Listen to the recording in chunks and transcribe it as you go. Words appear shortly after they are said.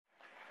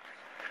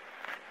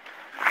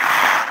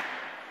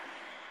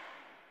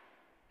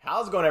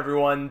How's it going,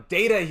 everyone?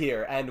 Data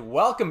here, and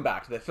welcome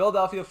back to the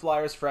Philadelphia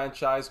Flyers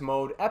franchise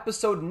mode,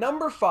 episode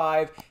number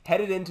 5,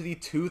 headed into the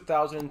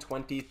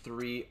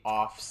 2023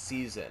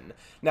 off-season.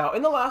 Now,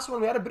 in the last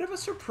one, we had a bit of a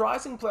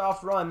surprising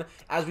playoff run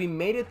as we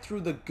made it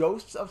through the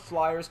ghosts of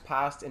Flyers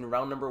past in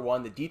round number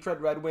 1, the Detroit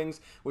Red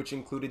Wings, which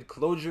included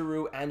Claude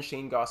Giroux and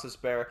Shane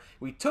Gostisbehere.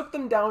 We took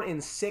them down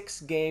in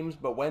 6 games,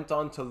 but went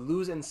on to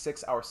lose in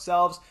 6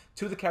 ourselves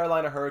to the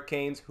Carolina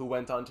Hurricanes, who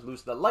went on to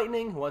lose to the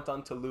Lightning, who went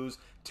on to lose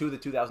to the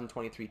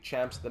 2023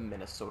 champs, the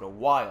Minnesota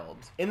Wild.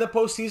 In the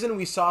postseason,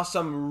 we saw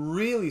some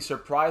really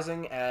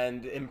surprising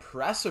and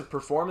impressive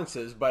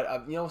performances,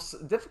 but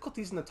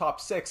difficulties in the top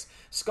 6.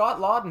 Scott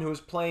Laughton, who was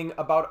playing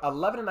about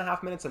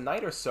 11.5 minutes a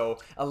night or so,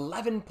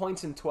 11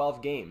 points in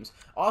 12 games.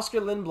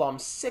 Oskar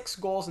Lindblom, 6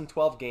 goals in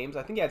 12 games.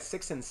 I think he had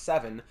 6 and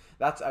 7.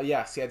 That's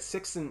yes, he had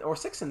 6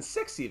 and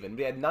 6 even. But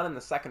he had none in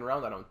the second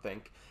round, I don't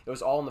think. It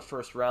was all in the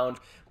first round.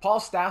 Paul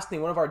Stastny,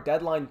 one of our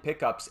deadline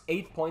pickups,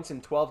 8 points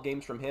in 12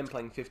 games from him,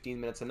 playing 15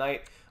 minutes a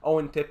night.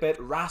 Owen Tippett,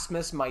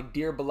 Rasmus, my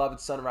dear beloved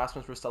son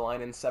Rasmus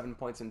Ristolainen, 7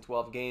 points in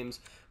 12 games.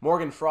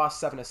 Morgan Frost,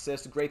 7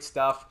 assists, great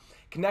stuff.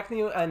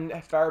 Konechny and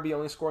Farabee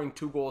only scoring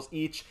 2 goals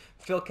each.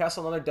 Phil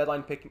Kessel, another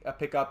deadline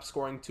pickup,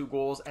 scoring 2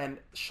 goals. And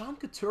Sean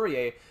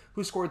Couturier,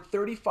 who scored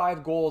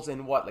 35 goals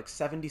in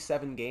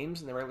 77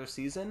 games in the regular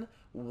season?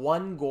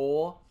 1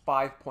 goal,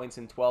 5 points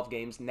in 12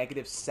 games,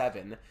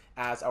 -7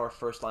 as our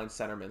first-line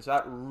centerman. So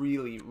that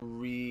really,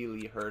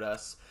 really hurt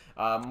us.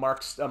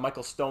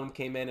 Michael Stone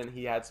came in and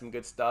he had some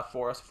good stuff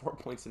for us, 4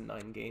 points in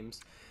 9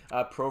 games.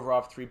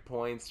 Provorov, 3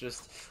 points,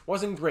 just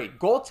wasn't great.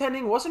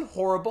 Goaltending wasn't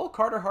horrible.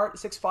 Carter Hart,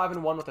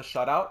 6-5-1 with a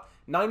shutout.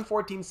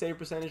 914 save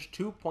percentage,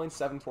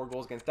 2.74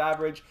 goals against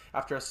average.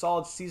 After a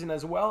solid season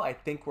as well, I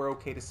think we're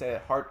okay to say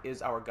that Hart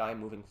is our guy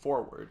moving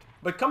forward.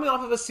 But coming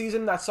off of a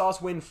season that saw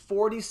us win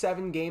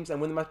 47 games and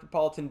win the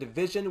Metropolitan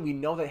Division, we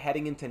know that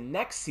heading into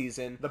next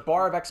season, the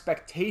bar of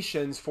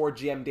expectations for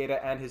GM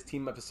Data and his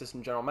team of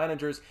assistant general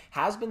managers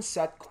has been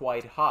set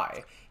quite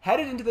high.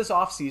 Headed into this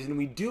offseason,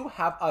 we do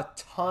have a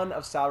ton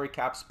of salary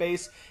cap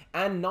space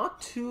and not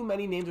too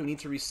many names we need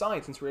to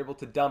re-sign, since we're able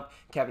to dump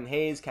Kevin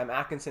Hayes, Cam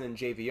Atkinson, and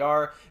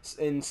JVR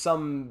in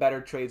some better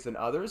trades than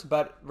others,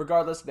 but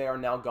regardless, they are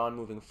now gone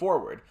moving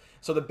forward.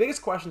 So the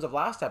biggest questions of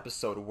last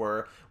episode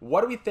were,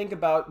 what do we think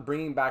about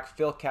bringing back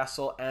Phil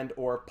Kessel and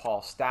or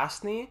Paul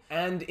Stastny?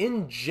 And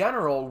in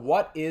general,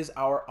 what is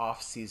our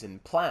off-season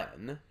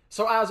plan?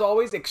 So as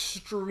always,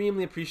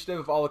 extremely appreciative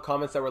of all the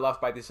comments that were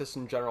left by the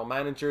assistant general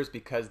managers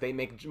because they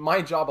make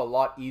my job a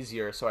lot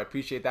easier, so I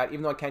appreciate that.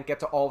 Even though I can't get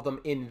to all of them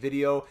in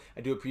video,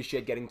 I do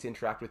appreciate getting to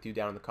interact with you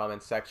down in the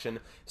comments section.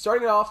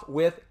 Starting off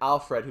with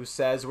Alfred, who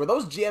says, were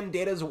those GM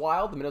Data's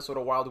Wild, the Minnesota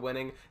Wild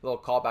winning? A little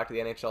callback to the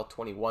NHL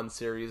 21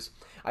 series.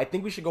 I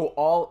think we should go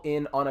all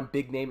in on a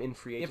big name in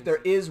free agency if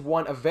there is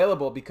one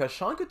available, because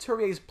Sean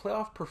Couturier's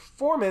playoff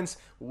performance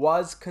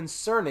was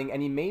concerning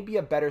and he may be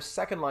a better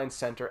second-line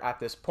center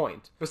at this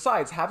point.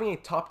 Besides, having a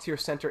top-tier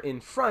center in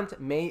front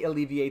may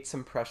alleviate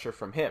some pressure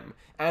from him,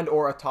 and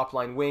or a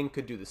top-line wing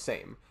could do the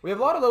same. We have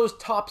a lot of those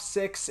top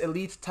 6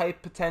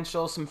 elite-type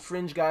potential, some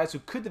fringe guys who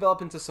could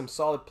develop into some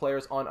solid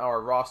players on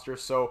our roster,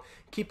 so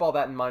keep all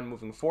that in mind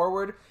moving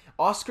forward.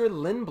 Oskar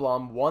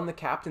Lindblom won the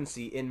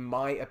captaincy, in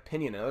my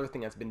opinion, another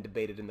thing that's been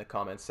debated in the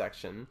comments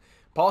section.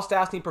 Paul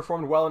Stastny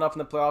performed well enough in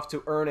the playoffs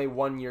to earn a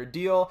 1-year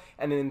deal,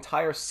 and an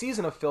entire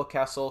season of Phil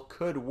Kessel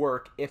could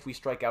work if we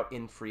strike out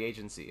in free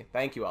agency.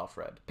 Thank you,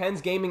 Alfred. Penn's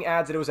Gaming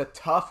adds that it was a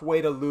tough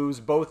way to lose,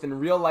 both in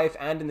real life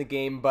and in the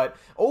game, but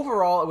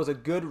overall it was a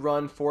good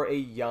run for a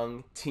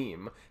young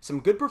team. Some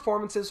good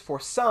performances for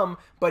some,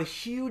 but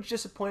huge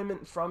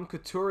disappointment from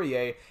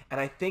Couturier, and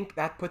I think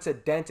that puts a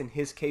dent in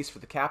his case for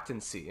the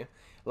captaincy.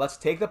 Let's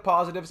take the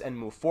positives and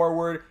move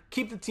forward,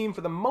 keep the team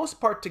for the most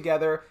part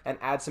together, and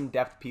add some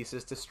depth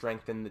pieces to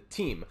strengthen the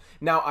team.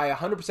 Now, I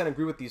 100%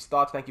 agree with these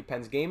thoughts, thank you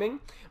Penn's Gaming,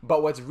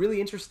 but what's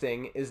really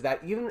interesting is that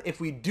even if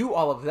we do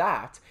all of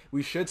that,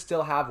 we should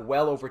still have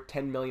well over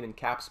 $10 million in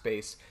cap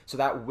space, so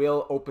that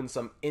will open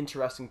some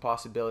interesting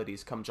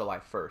possibilities come July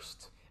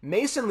 1st.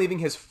 Mason leaving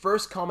his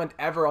first comment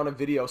ever on a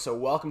video, so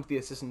welcome to the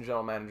Assistant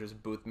General Manager's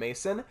booth,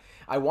 Mason.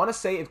 I want to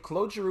say if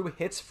Claude Giroux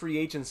hits free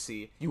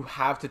agency, you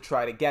have to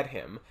try to get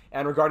him.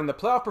 And regarding the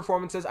playoff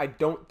performances, I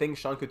don't think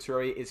Sean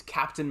Couturier is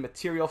captain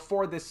material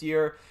for this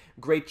year.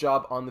 Great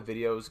job on the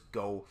videos.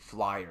 Go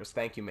Flyers.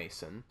 Thank you,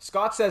 Mason.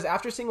 Scott says,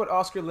 after seeing what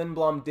Oskar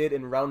Lindblom did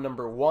in round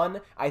number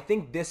 1, I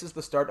think this is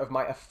the start of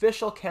my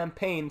official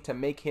campaign to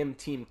make him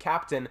team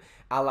captain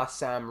a la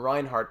Sam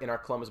Reinhart in our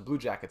Columbus Blue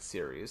Jackets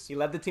series. He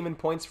led the team in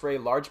points for a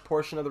large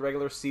portion of the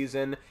regular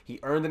season.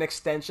 He earned an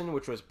extension,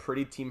 which was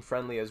pretty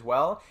team-friendly as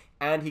well,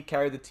 and he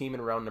carried the team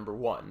in round number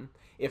 1.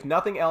 If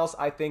nothing else,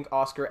 I think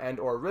Oskar and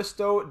or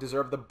Risto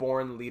deserve the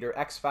born leader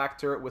X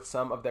Factor with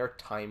some of their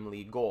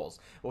timely goals.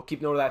 We'll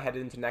keep note of that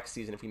headed into next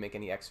season if we make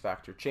any X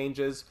Factor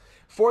changes.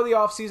 For the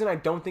offseason, I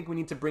don't think we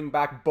need to bring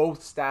back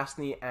both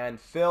Stastny and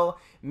Phil.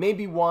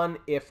 Maybe one,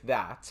 if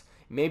that.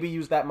 Maybe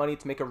use that money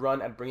to make a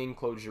run at bringing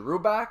Claude Giroux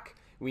back.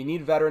 We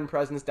need veteran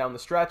presence down the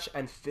stretch,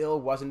 and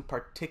Phil wasn't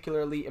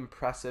particularly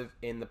impressive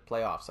in the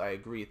playoffs. I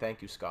agree.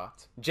 Thank you,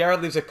 Scott.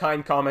 Jared leaves a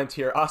kind comment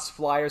here. Us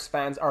Flyers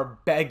fans are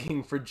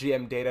begging for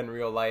GM data in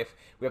real life.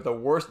 We have the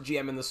worst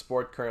GM in the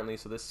sport currently,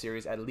 so this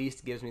series at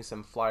least gives me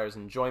some Flyers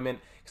enjoyment,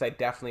 because I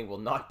definitely will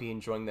not be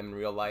enjoying them in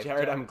real life.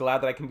 Jared, I'm glad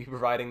that I can be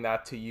providing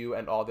that to you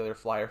and all the other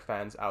Flyer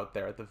fans out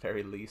there at the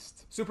very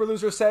least. Super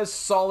Loser says,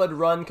 solid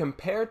run.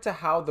 Compared to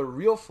how the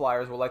real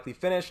Flyers will likely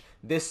finish,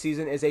 this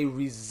season is a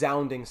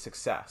resounding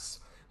success.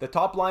 The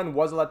top line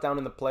was a letdown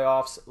in the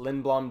playoffs.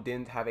 Lindblom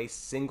didn't have a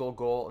single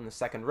goal in the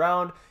second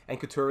round, and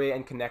Couturier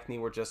and Konechny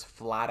were just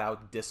flat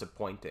out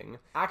disappointing.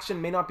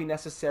 Action may not be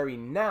necessary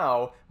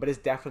now, but is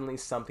definitely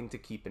something to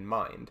keep in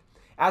mind.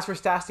 As for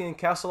Stastny and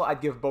Kessel,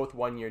 I'd give both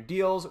one-year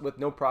deals with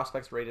no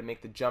prospects ready to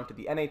make the jump to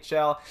the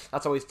NHL.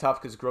 That's always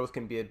tough because growth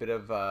can be a bit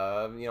of,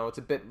 it's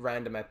a bit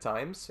random at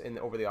times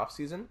over the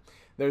offseason.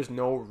 There's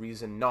no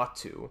reason not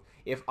to.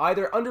 If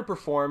either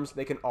underperforms,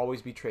 they can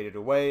always be traded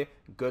away.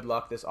 Good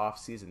luck this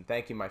offseason.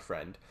 Thank you, my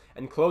friend.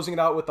 And closing it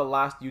out with the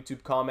last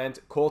YouTube comment,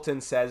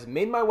 Colton says,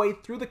 made my way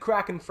through the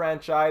Kraken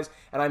franchise,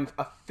 and I'm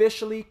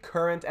officially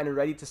current and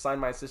ready to sign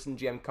my assistant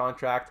GM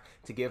contract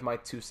to give my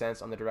 2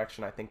 cents on the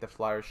direction I think the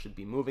Flyers should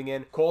be moving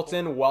in.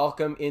 Colton,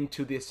 welcome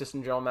into the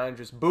assistant general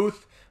manager's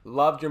booth.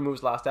 Loved your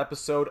moves last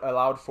episode.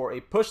 Allowed for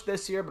a push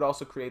this year, but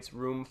also creates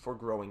room for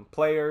growing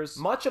players.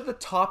 Much of the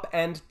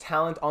top-end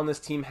talent on this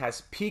team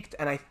has peaked,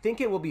 and I think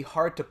it will be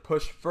hard to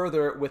push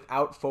further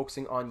without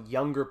focusing on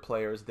younger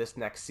players this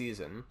next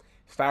season.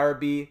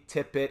 Farabee,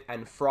 Tippett,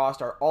 and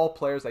Frost are all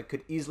players that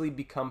could easily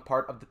become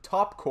part of the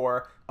top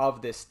core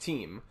of this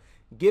team.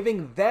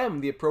 Giving them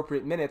the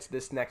appropriate minutes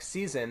this next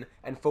season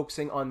and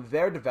focusing on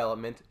their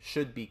development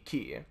should be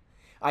key.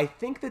 I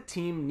think the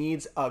team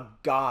needs a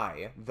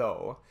guy,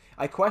 though.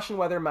 I question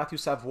whether Matthew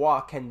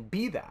Savoie can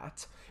be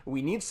that.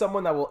 We need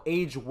someone that will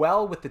age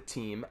well with the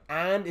team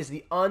and is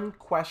the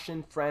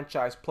unquestioned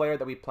franchise player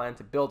that we plan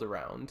to build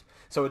around.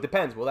 So it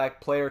depends. Will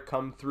that player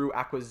come through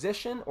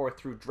acquisition or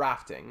through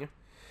drafting?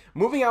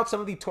 Moving out some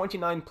of the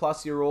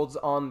 29-plus-year-olds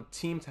on the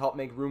team to help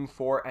make room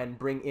for and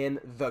bring in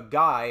the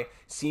guy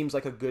seems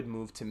like a good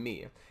move to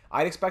me.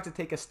 I'd expect to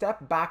take a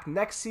step back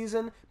next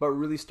season, but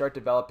really start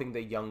developing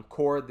the young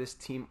core this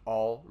team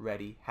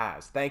already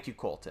has. Thank you,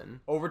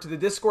 Colton. Over to the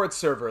Discord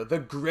server, the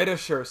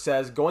Gritisher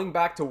says, going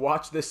back to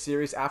watch this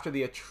series after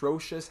the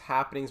atrocious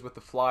happenings with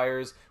the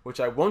Flyers, which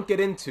I won't get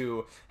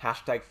into,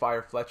 hashtag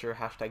Fire Fletcher,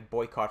 hashtag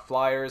boycott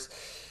Flyers,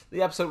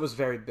 the episode was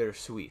very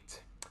bittersweet.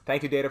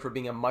 Thank you, Data, for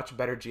being a much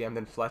better GM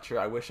than Fletcher.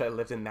 I wish I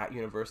lived in that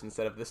universe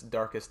instead of this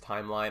darkest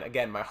timeline.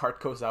 Again, my heart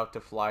goes out to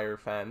Flyer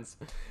fans.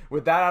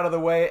 With that out of the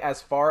way,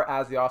 as far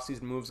as the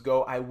offseason moves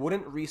go, I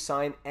wouldn't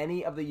re-sign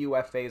any of the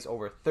UFAs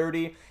over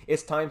 30.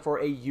 It's time for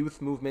a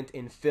youth movement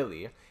in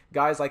Philly.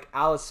 Guys like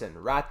Allison,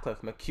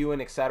 Ratcliffe,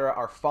 McEwen, etc.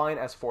 are fine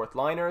as fourth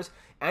liners,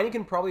 and you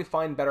can probably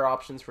find better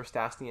options for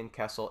Stastny and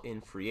Kessel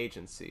in free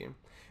agency.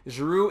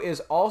 Giroux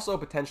is also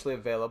potentially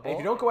available. And if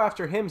you don't go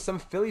after him, some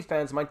Philly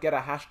fans might get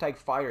a hashtag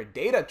Fire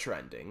Data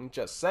trending.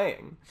 Just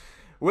saying.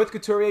 With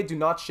Couturier, do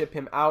not ship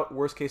him out.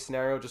 Worst case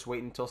scenario, just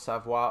wait until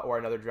Savoie or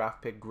another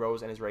draft pick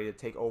grows and is ready to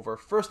take over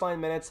first line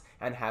minutes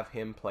and have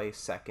him play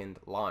second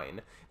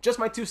line. Just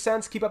my 2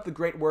 cents. Keep up the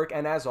great work,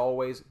 and as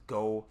always,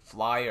 go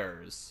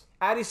Flyers.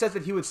 Addy says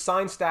that he would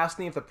sign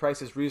Stastny if the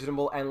price is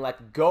reasonable and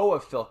let go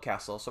of Phil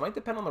Kessel, so it might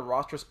depend on the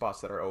roster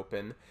spots that are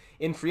open.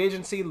 In free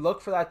agency,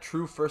 look for that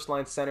true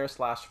first-line center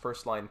 /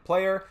 first-line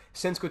player.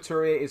 Since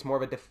Couturier is more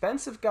of a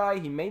defensive guy,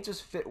 he may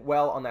just fit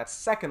well on that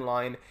second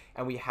line,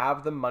 and we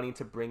have the money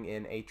to bring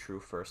in a true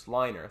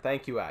first-liner.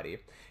 Thank you, Addy.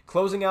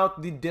 Closing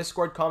out the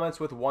Discord comments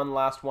with one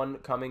last one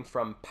coming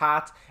from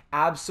Pat.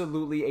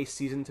 Absolutely a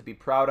season to be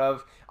proud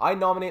of. I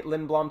nominate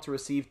Lindblom to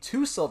receive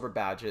 2 silver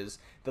badges,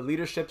 the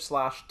leadership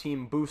 /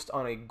 team boost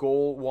on a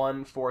goal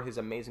one for his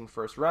amazing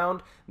first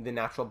round, the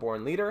natural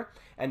born leader,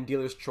 and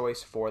dealer's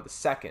choice for the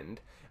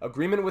second.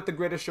 Agreement with the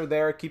Gritisher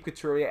there, keep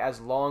Couturier as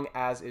long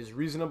as is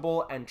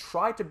reasonable, and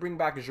try to bring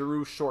back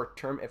Giroux short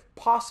term if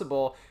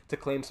possible to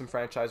claim some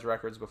franchise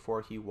records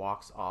before he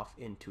walks off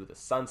into the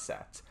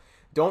sunset.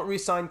 Don't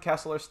re-sign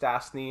Kessel or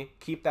Stastny.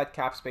 Keep that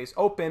cap space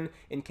open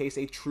in case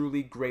a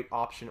truly great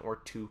option or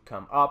two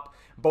come up.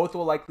 Both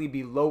will likely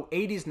be low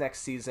 80s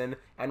next season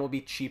and will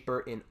be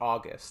cheaper in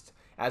August.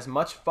 As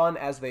much fun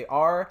as they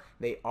are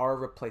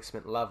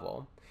replacement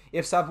level.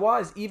 If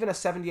Savoie is even a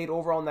 78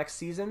 overall next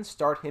season,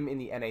 start him in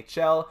the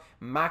NHL,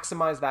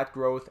 maximize that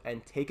growth,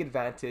 and take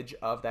advantage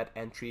of that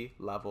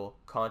entry-level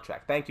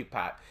contract. Thank you,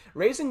 Pat.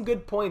 Raising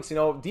good points.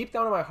 Deep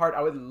down in my heart,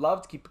 I would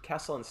love to keep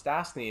Kessel and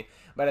Stastny,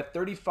 but at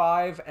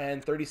 35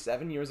 and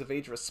 37 years of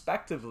age,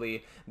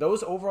 respectively,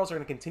 those overalls are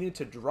going to continue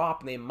to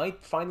drop, and they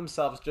might find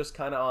themselves just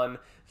kind of on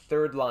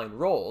third-line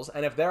roles.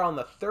 And if they're on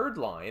the third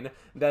line,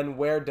 then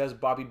where does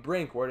Bobby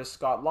Brink, where does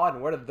Scott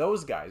Laughton, where do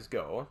those guys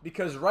go?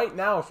 Because right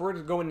now, if we're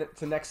to go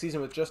into next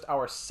season with just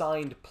our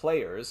signed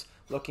players,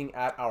 looking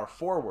at our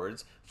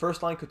forwards,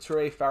 first line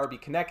Couturier,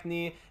 Farabee,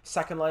 Konechny,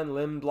 second line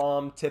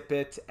Lindblom,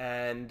 Tippett,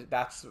 and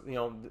that's,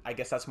 I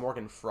guess that's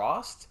Morgan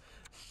Frost.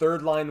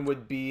 Third line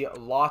would be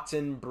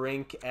Lawton,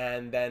 Brink,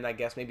 and then I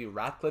guess maybe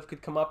Ratcliffe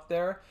could come up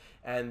there.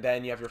 And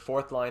then you have your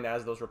fourth line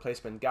as those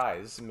replacement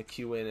guys,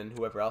 McEwen and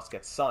whoever else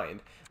gets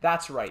signed.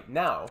 That's right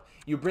now.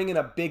 You bring in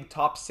a big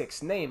top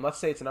six name. Let's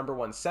say it's a number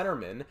one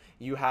centerman.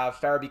 You have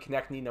Farabee,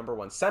 Konechny, number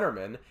one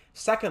centerman.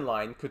 Second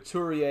line,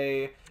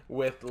 Couturier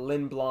with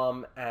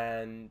Lindblom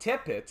and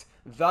Tippett,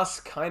 thus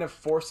kind of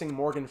forcing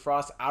Morgan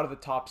Frost out of the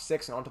top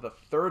six and onto the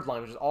third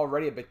line, which is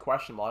already a bit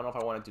questionable. I don't know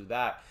if I want to do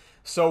that.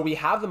 So we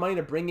have the money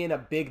to bring in a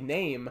big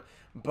name,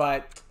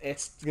 but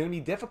it's going to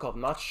be difficult.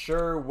 I'm not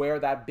sure where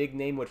that big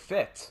name would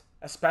fit,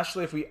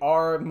 especially if we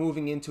are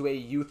moving into a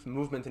youth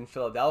movement in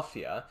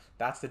Philadelphia.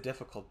 That's the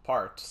difficult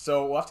part.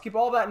 So we'll have to keep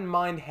all that in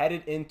mind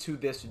headed into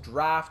this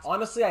draft.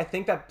 Honestly, I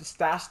think that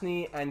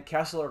Stastny and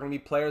Kessel are going to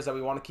be players that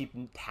we want to keep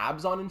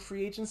tabs on in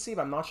free agency,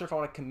 but I'm not sure if I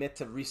want to commit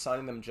to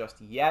re-signing them just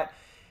yet.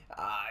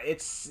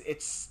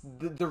 It's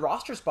the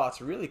roster spots,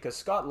 really, because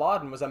Scott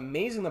Lawton was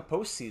amazing in the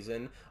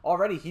postseason.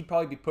 Already, he'd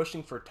probably be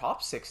pushing for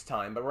top six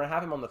time, but we're going to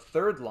have him on the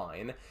third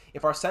line.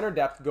 If our center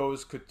depth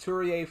goes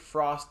Couturier,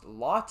 Frost,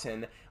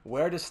 Lawton,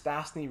 where does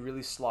Stastny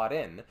really slot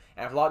in?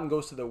 And if Lawton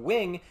goes to the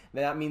wing,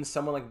 then that means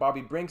someone like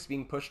Bobby Brink's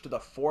being pushed to the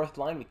fourth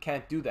line. We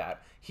can't do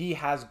that. He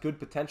has good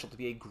potential to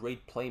be a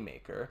great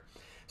playmaker.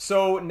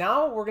 So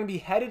now we're going to be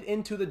headed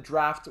into the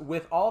draft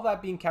with all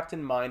that being kept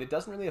in mind. It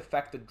doesn't really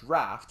affect the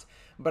draft,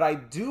 but I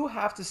do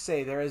have to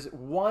say there is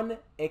one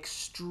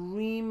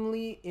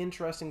extremely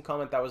interesting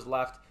comment that was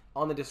left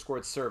on the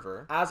Discord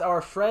server. As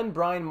our friend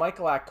Brian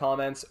Michalak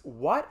comments,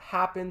 what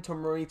happened to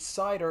Moritz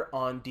Seider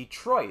on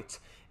Detroit?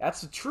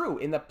 That's true.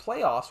 In the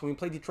playoffs, when we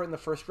played Detroit in the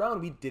first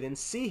round, we didn't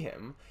see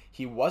him.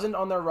 He wasn't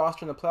on their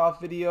roster in the playoff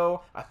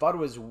video. I thought it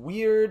was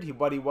weird,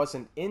 but he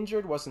wasn't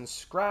injured, wasn't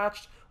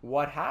scratched.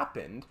 What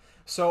happened?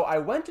 So I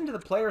went into the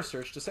player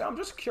search to say, I'm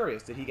just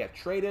curious, did he get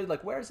traded?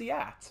 Like, where's he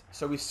at?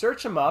 So we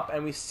search him up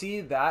and we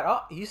see that,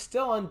 oh, he's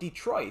still on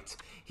Detroit.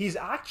 He's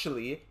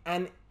actually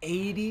an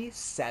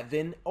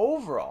 87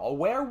 overall.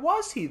 Where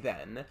was he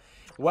then?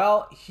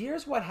 Well,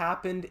 here's what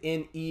happened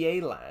in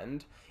EA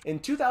land. In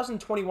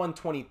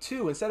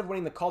 2021-22, instead of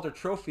winning the Calder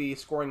Trophy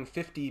scoring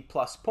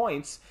 50-plus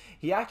points,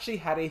 he actually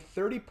had a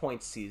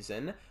 30-point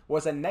season,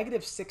 was a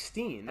negative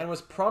 16, and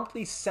was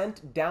promptly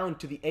sent down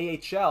to the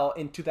AHL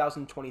in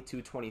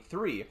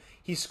 2022-23.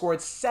 He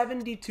scored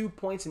 72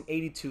 points in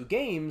 82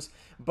 games,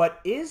 but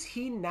is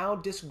he now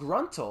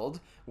disgruntled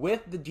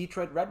with the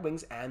Detroit Red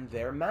Wings and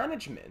their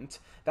management?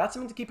 That's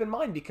something to keep in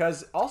mind,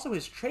 because also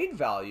his trade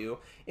value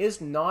is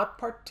not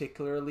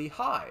particularly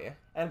high.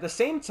 And at the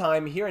same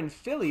time, here in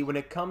Philly, when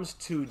it comes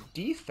to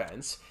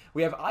defense,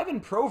 we have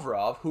Ivan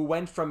Provorov, who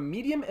went from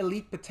medium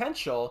elite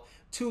potential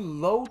to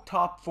low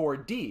top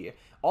 4D.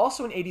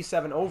 Also an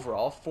 87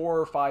 overall, 4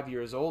 or 5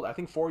 years old, I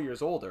think 4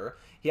 years older.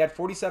 He had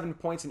 47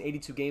 points in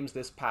 82 games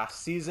this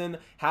past season,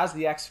 has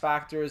the X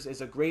factors,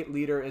 is a great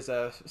leader, is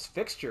a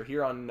fixture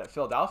here on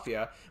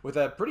Philadelphia with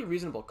a pretty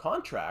reasonable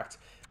contract.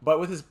 But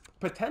with his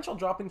potential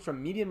dropping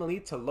from medium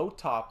elite to low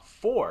top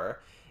 4,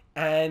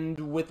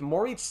 and with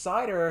Moritz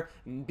Seider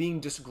being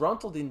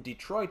disgruntled in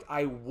Detroit,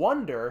 I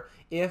wonder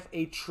if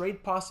a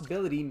trade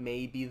possibility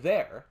may be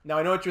there. Now,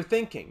 I know what you're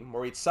thinking.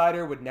 Moritz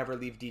Seider would never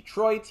leave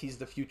Detroit. He's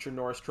the future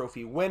Norris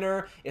Trophy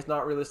winner. It's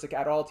not realistic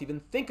at all to even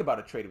think about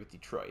a trade with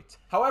Detroit.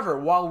 However,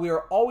 while we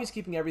are always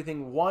keeping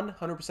everything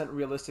 100%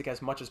 realistic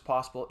as much as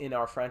possible in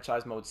our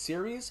franchise mode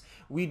series,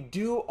 we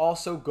do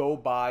also go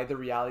by the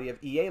reality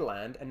of EA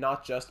land and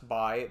not just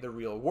by the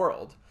real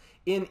world.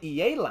 In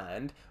EA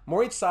land,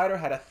 Moritz Seider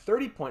had a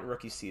 30-point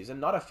rookie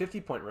season, not a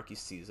 50-point rookie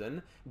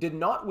season, did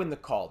not win the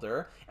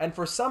Calder, and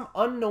for some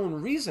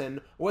unknown reason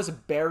was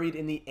buried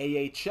in the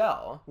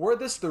AHL. Were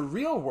this the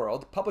real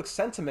world, public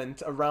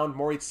sentiment around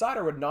Moritz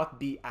Seider would not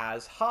be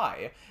as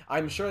high.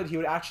 I'm sure that he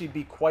would actually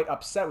be quite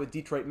upset with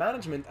Detroit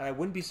management, and I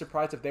wouldn't be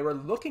surprised if they were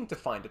looking to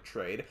find a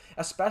trade,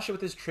 especially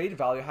with his trade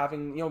value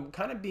having,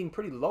 kind of being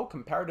pretty low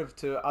comparative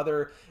to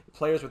other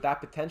players with that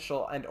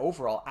potential and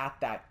overall at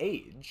that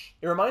age.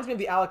 It reminds me of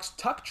the Alex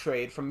Tuck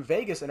trade from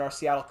Vegas in our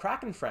Seattle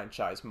Kraken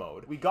franchise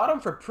mode. We got him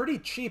for pretty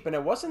cheap, and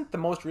it wasn't the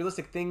most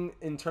realistic thing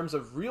in terms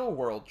of real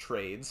world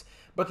trades,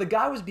 but the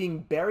guy was being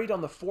buried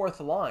on the fourth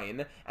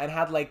line and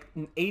had like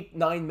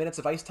 8-9 minutes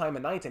of ice time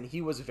a night, and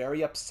he was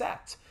very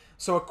upset.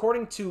 So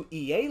according to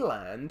EA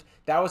land,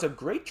 that was a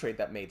great trade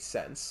that made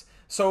sense.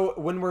 So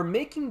when we're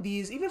making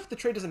these, even if the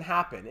trade doesn't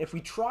happen, if we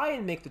try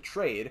and make the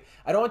trade,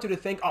 I don't want you to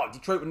think, oh,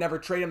 Detroit would never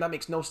trade him, that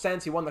makes no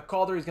sense, he won the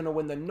Calder, he's going to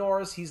win the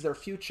Norris, he's their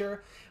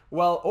future.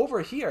 Well,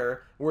 over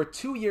here, we're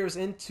 2 years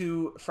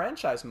into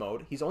franchise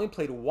mode, he's only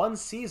played 1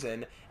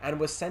 season, and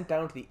was sent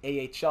down to the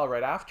AHL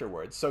right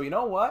afterwards. So you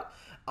know what?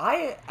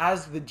 I,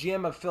 as the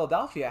GM of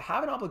Philadelphia,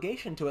 have an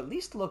obligation to at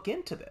least look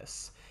into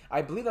this.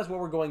 I believe that's what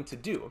we're going to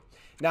do.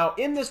 Now,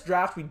 in this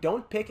draft, we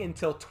don't pick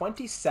until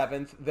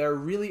 27th. There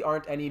really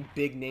aren't any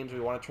big names we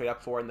want to trade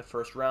up for in the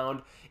first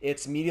round.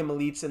 It's medium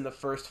elites in the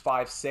first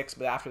 5-6,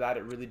 but after that,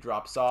 it really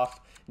drops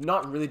off.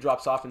 Not really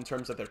drops off in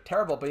terms of they're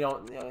terrible, but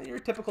your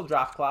typical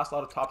draft class, a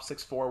lot of top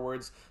 6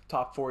 forwards,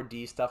 top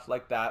 4D, stuff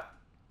like that.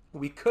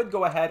 we could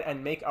go ahead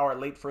and make our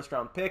late first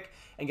round pick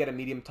and get a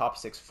medium top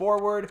 6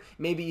 forward,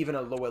 maybe even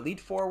a low elite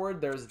forward.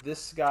 There's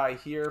this guy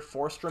here,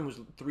 Forstrom, who's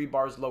 3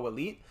 bars low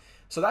elite.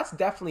 So that's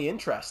definitely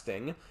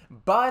interesting.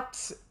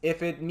 But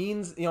if it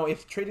means,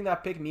 if trading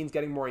that pick means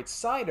getting Moritz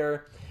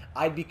Seider,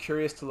 I'd be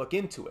curious to look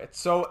into it.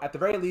 So at the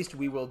very least,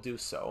 we will do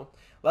so.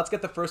 Let's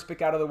get the first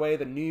pick out of the way.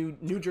 The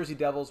New Jersey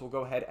Devils will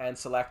go ahead and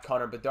select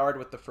Connor Bedard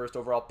with the first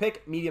overall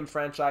pick. Medium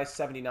franchise,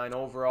 79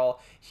 overall.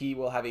 He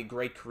will have a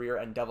great career,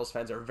 and Devils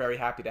fans are very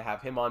happy to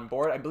have him on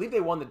board. I believe they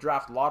won the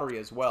draft lottery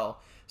as well,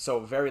 so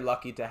very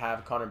lucky to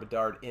have Connor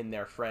Bedard in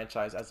their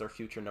franchise as their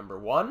future number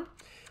 1.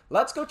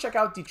 Let's go check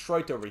out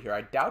Detroit over here.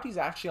 I doubt he's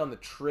actually on the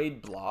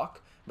trade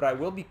block, but I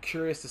will be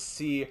curious to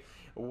see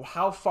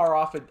how far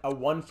off a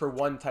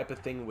one-for-one type of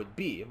thing would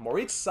be.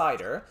 Moritz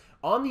Seider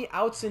on the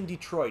outs in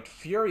Detroit,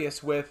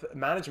 furious with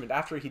management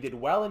after he did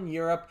well in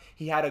Europe.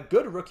 He had a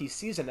good rookie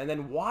season, and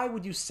then why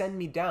would you send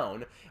me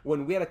down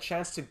when we had a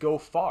chance to go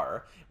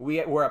far?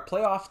 We're a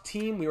playoff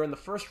team. We were in the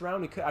first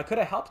round. I could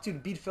have helped you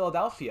beat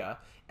Philadelphia,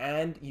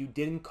 and you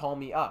didn't call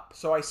me up.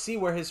 So I see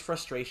where his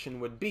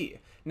frustration would be.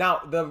 Now,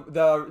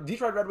 the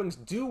Detroit Red Wings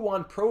do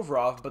want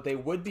Provorov, but they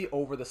would be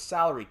over the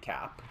salary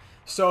cap.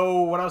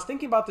 So when I was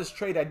thinking about this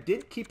trade, I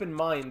did keep in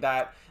mind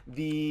that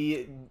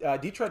the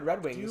Detroit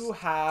Red Wings do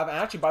have, and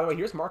actually, by the way,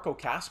 here's Marco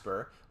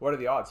Kasper. What are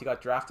the odds? He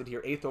got drafted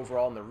here 8th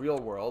overall in the real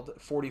world,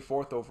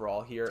 44th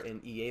overall here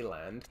in EA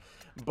land.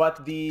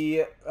 But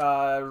the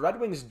Red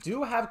Wings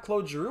do have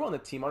Claude Giroux on the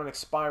team on an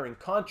expiring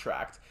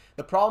contract.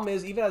 The problem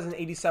is, even as an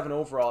 87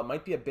 overall, it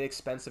might be a bit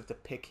expensive to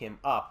pick him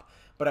up.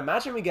 But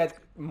imagine we get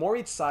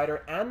Moritz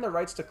Seider and the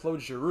rights to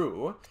Claude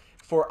Giroux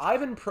for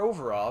Ivan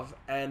Provorov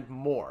and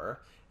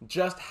more.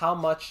 Just how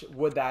much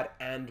would that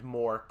and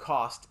more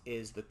cost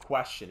is the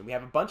question. We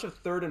have a bunch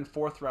of 3rd and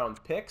 4th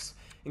round picks,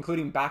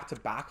 including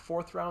back-to-back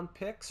 4th round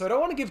picks. So I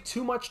don't want to give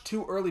too much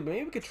too early, but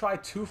maybe we could try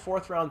 2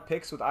 4th round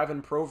picks with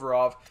Ivan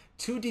Provorov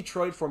to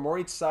Detroit for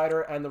Moritz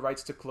Seider and the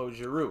rights to Claude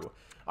Giroux.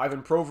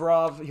 Ivan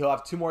Provorov, he'll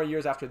have 2 more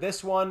years after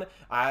this one.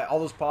 All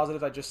those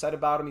positives I just said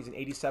about him. He's an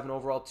 87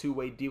 overall,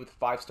 2-way D with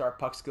 5-star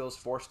puck skills,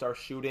 4-star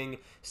shooting,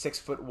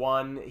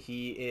 6'1".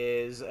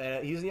 He's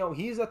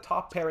a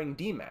top pairing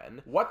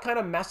D-man. What kind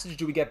of message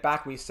do we get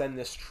back when we send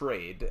this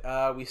trade?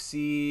 We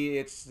see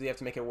you have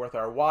to make it worth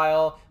our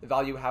while. The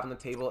value we have on the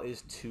table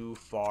is too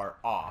far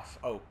off.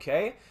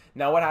 Okay.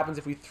 Now what happens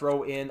if we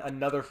throw in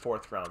another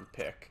 4th round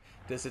pick?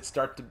 Does it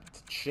start to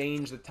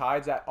change the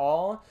tides at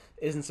all?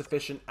 Isn't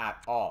sufficient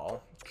at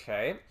all.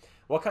 Okay.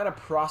 What kind of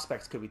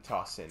prospects could we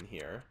toss in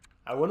here?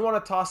 I wouldn't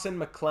want to toss in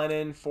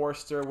McLennan,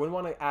 Forster. Wouldn't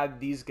want to add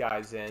these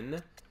guys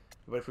in.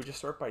 But if we just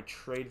sort by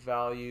trade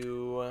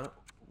value,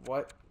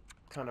 what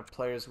kind of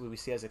players would we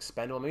see as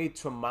expendable? Maybe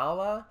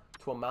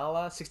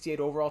Tuomala, 68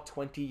 overall,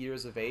 20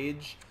 years of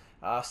age.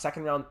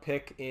 2nd round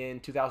pick in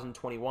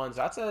 2021.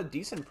 So that's a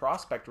decent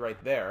prospect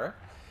right there.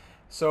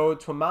 So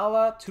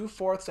Tuomala, 2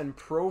 4ths, and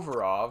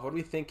Provorov. What are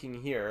we thinking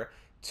here?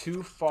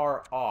 Too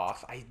far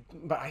off.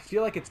 But I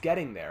feel like it's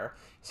getting there.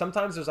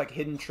 Sometimes there's like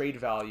hidden trade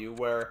value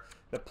where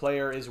the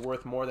player is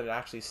worth more than it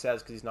actually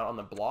says because he's not on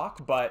the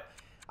block. But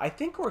I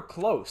think we're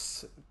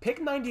close. Pick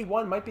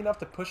 91 might be enough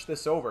to push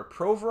this over.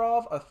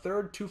 Provorov, a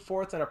 3rd, 2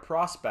 4ths, and a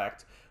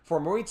prospect for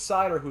Moritz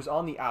Seider, who's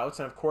on the outs.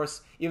 And of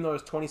course, even though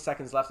there's 20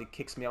 seconds left, it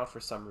kicks me out for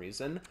some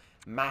reason.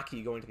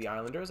 Mackey going to the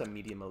Islanders, a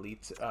medium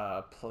elite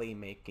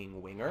playmaking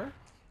winger.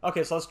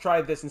 Okay, so let's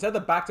try this. Instead of the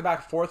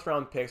back-to-back 4th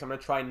round picks, I'm going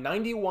to try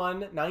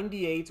 91,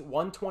 98,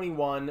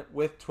 121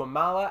 with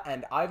Tuomala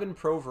and Ivan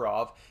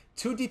Provorov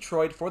to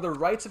Detroit for the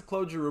rights of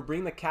Claude Giroux,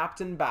 bring the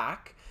captain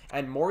back,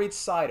 and Moritz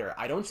Seider.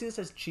 I don't see this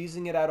as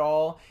cheesing it at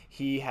all.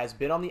 He has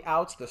been on the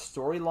outs. The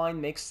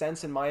storyline makes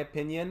sense in my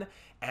opinion.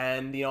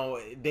 And,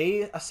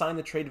 they assign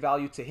the trade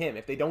value to him.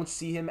 If they don't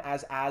see him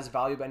as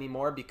valuable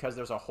anymore because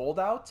there's a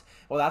holdout,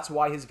 well, that's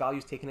why his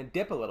value's taken a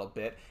dip a little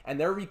bit. And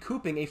they're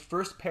recouping a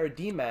first pair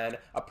D-man,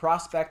 a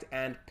prospect,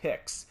 and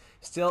picks.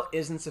 Still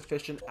isn't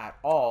sufficient at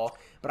all,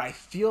 but I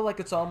feel like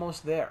it's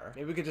almost there.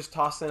 Maybe we could just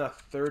toss in a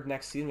 3rd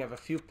next season. We have a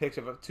few picks.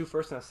 We have 2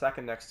 firsts and a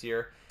 2nd next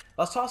year.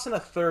 Let's toss in a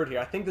 3rd here.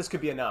 I think this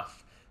could be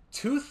enough.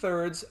 2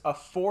 3rds, a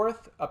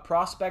 4th, a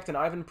prospect, and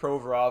Ivan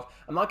Provorov.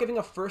 I'm not giving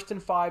a 1st in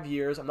 5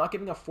 years. I'm not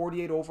giving a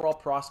 48 overall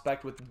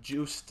prospect with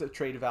juiced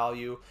trade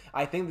value.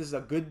 I think this is a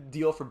good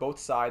deal for both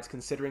sides,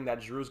 considering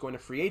that Giroux is going to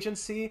free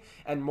agency,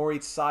 and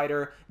Moritz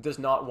Seider does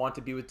not want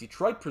to be with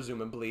Detroit,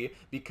 presumably,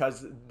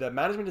 because the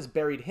management has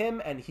buried him,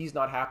 and he's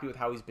not happy with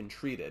how he's been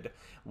treated.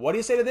 What do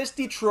you say to this,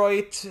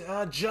 Detroit?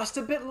 Just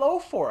a bit low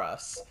for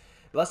us.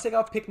 Let's take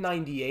out pick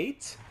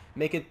 98,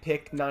 make it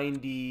pick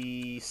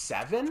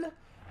 97.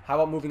 How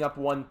about moving up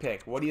 1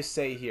 pick? What do you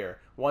say here?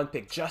 1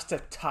 pick, just a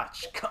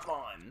touch. Come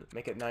on.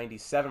 Make it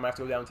 97. I'm going to have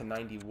to go down to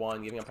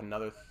 91, giving up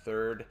another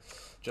 3rd.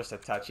 Just a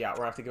touch. Yeah, we're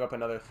going to have to give up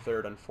another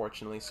 3rd,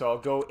 unfortunately. So I'll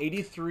go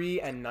 83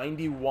 and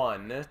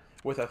 91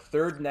 with a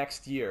 3rd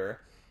next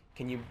year.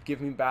 Can you give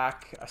me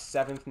back a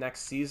 7th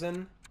next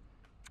season?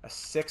 A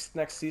 6th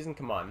next season?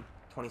 Come on.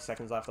 20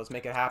 seconds left. Let's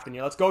make it happen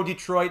here. Let's go,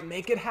 Detroit.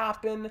 Make it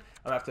happen. I'm going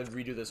to have to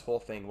redo this whole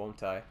thing,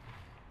 won't I?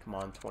 Come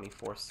on,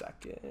 24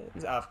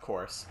 seconds. Of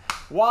course.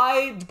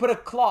 Why put a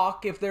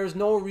clock if there's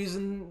no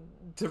reason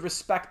to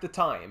respect the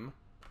time?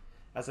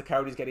 As the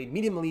Coyotes get a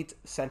medium elite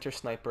center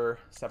sniper,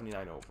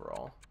 79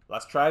 overall.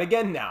 Let's try it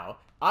again now.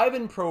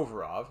 Ivan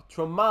Provorov,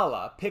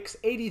 Tromala, picks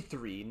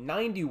 83,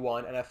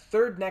 91, and a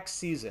third next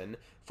season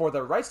for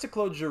the rights to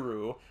Claude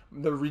Giroux,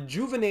 the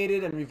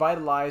rejuvenated and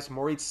revitalized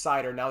Moritz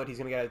Seider, now that he's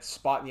going to get a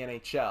spot in the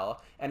NHL,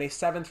 and a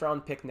 7th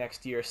round pick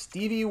next year.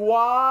 Stevie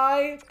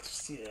Y,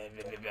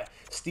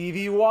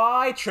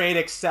 trade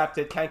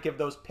accepted. Can't give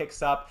those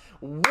picks up.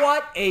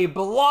 What a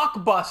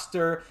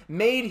blockbuster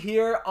made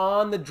here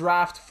on the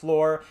draft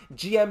floor.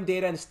 GM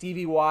Data and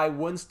Stevie Y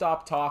wouldn't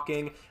stop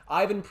talking.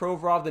 Ivan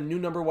Provorov, the new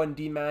 #1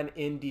 D-man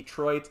in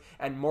Detroit,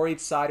 and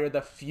Moritz Seider,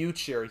 the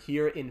future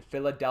here in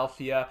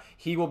Philadelphia.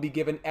 He will be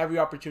given every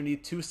opportunity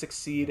to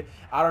succeed.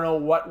 I don't know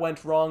what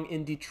went wrong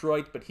in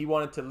Detroit, but he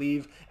wanted to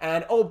leave.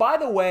 And, oh, by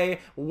the way,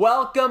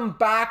 welcome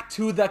back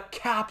to the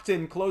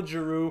captain, Claude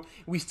Giroux.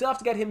 We still have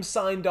to get him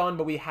signed on,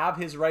 but we have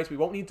his rights. We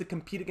won't need to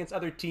compete against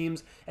other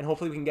teams, and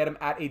hopefully we can get him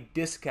at a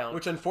discount,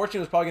 which unfortunately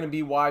was probably going to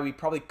be why we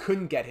probably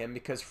couldn't get him,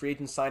 because free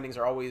agent signings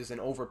are always an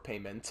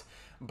overpayment.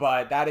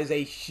 But that is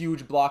a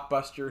huge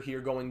blockbuster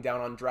here going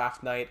down on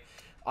draft night.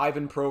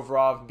 Ivan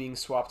Provorov being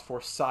swapped for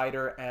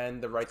Seider,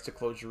 and the rights to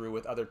Claude Giroux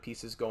with other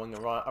pieces going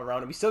around.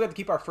 And we still get to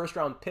keep our first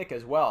round pick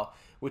as well,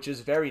 which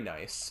is very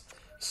nice.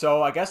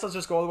 So I guess let's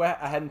just go all the way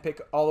ahead and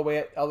pick all the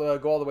way.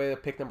 Go all the way to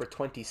pick number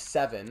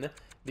 27,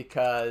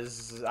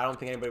 because I don't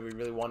think anybody we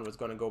really wanted was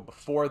going to go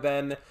before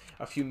then.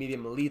 A few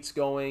medium elites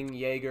going: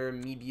 Jaeger,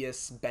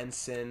 Mebius,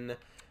 Benson.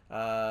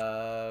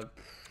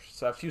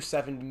 So a few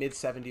mid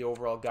 70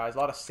 overall guys, a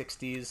lot of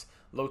 60s,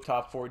 low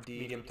top 4D,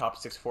 medium top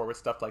 6 forward,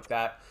 stuff like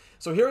that.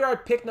 So here we are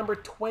at pick number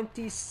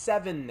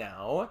 27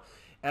 now,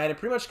 and it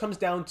pretty much comes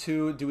down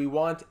to, do we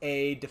want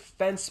a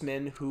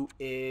defenseman who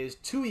is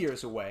 2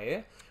 years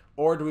away,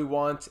 or do we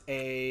want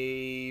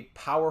a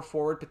power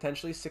forward,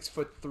 potentially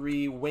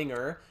 6'3"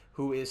 winger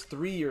who is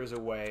 3 years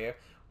away,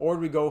 or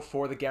do we go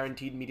for the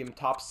guaranteed medium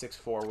top 6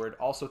 forward,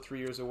 also 3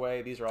 years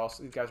away? These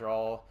guys are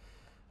all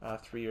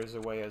 3 years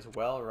away as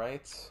well,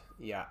 right?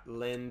 Yeah,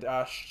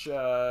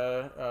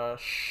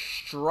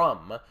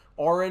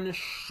 Oren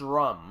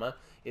Strum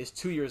is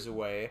 2 years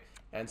away,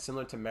 and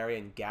similar to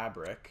Marian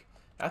Gabrick.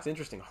 That's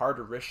interesting.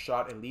 Harder wrist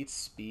shot, elite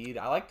speed.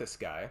 I like this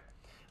guy.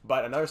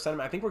 But another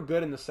centerman. I think we're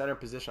good in the center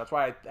position. That's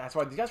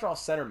why these guys are all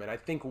centermen. I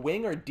think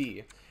wing or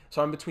D.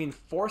 So I'm between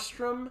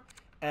Forsstrom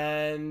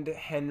and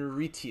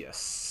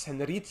Henritius.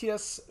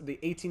 Henritius, the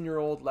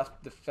 18-year-old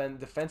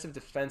defensive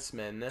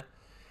defenseman.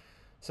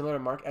 Similar to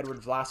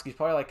Mark-Edouard Vlasic. He's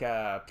probably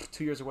like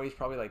 2 years away. He's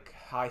probably like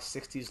high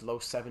 60s, low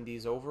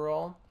 70s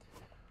overall.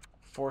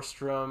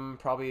 Forsstrom,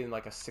 probably in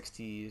like a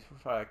 60,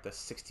 probably like the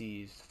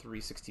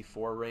 63,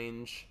 64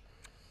 range.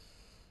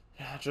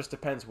 It just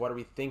depends. What are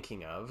we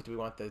thinking of? Do we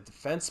want the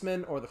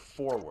defenseman or the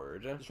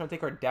forward? Just trying to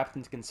take our depth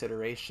into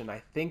consideration.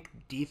 I think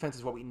defense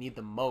is what we need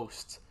the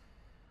most.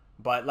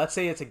 But let's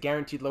say it's a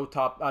guaranteed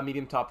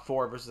medium top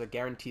 4 versus a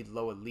guaranteed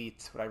low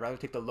elite. Would I rather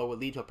take the low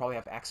elite? He'll probably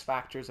have X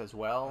factors as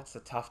well. That's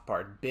the tough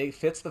part. Big,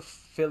 fits the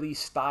Philly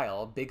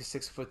style. Big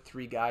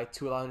 6'3" guy,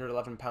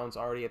 211 pounds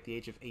already at the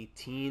age of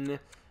 18.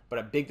 But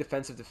a big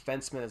defensive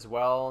defenseman as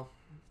well.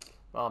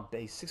 Well,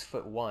 he's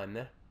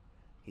 6'1".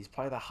 He's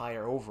probably the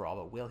higher overall,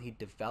 but will he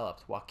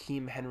develop?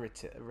 Joachim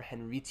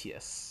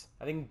Henritius.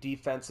 I think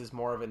defense is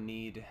more of a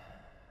need.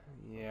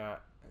 Yeah,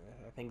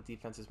 I think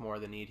defense is more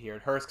of the need here.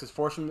 It hurts because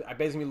fortunately, I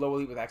basically low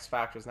elite with X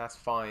factors, and that's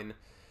fine.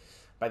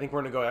 But I think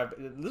we're going to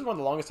go. This is one of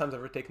the longest times I've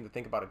ever taken to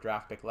think about a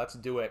draft pick. Let's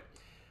do it.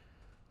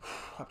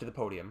 Up to the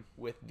podium.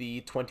 With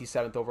the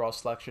 27th overall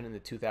selection in the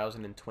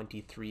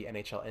 2023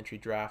 NHL entry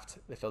draft,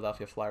 the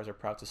Philadelphia Flyers are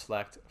proud to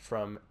select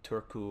from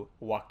Turku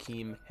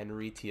Joachim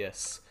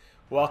Henritius.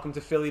 Welcome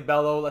to Philly,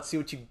 Bello. Let's see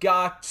what you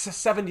got.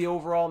 70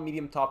 overall,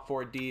 medium top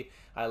 4D.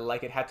 I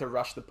like it. Had to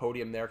rush the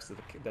podium there because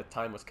the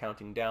time was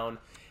counting down.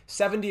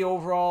 70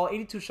 overall,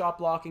 82 shot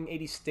blocking,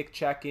 80 stick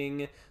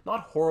checking.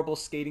 Not horrible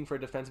skating for a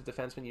defensive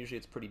defenseman. Usually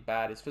it's pretty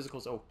bad. His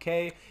physical's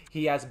okay.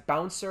 He has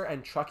bouncer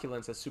and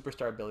truculence as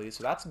superstar abilities,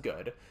 so that's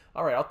good.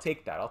 All right, I'll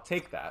take that. I'll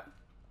take that.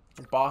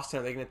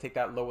 Boston, are they going to take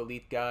that low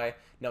elite guy?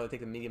 No, they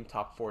take the medium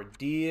top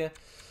 4D.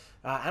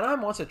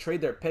 Anaheim wants to trade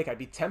their pick. I'd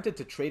be tempted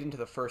to trade into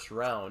the first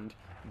round,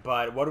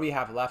 but what do we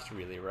have left,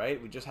 really,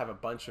 right? We just have a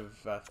bunch of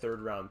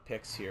third-round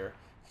picks here,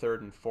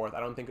 third and fourth. I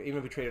don't think, even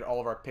if we traded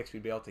all of our picks,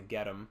 we'd be able to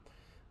get them.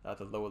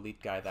 The low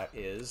elite guy, that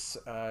is.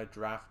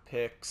 Draft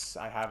picks,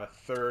 I have a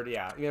third.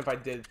 Yeah, even if I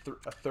did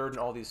a third and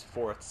all these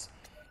fourths,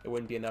 it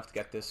wouldn't be enough to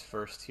get this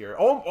first here.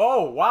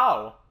 Oh,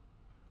 wow.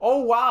 Oh,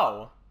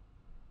 wow.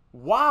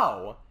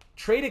 Wow.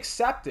 Trade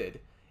accepted.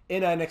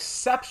 In an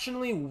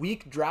exceptionally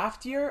weak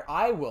draft year,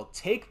 I will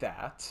take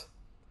that.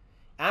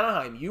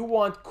 Anaheim, you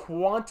want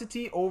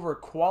quantity over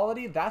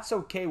quality? That's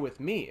okay with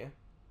me.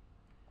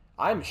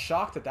 I'm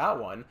shocked at that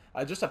one.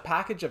 Just a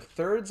package of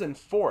thirds and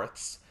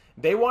fourths.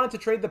 They wanted to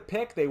trade the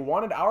pick. They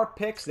wanted our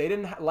picks. They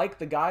didn't like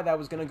the guy that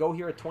was going to go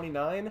here at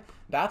 29.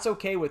 That's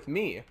okay with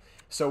me.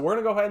 So we're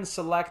going to go ahead and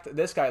select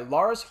this guy,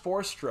 Lars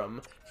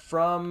Forsström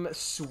from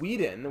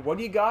Sweden. What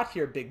do you got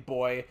here, big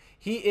boy?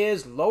 He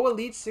is low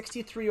elite,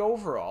 63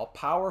 overall,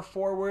 power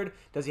forward.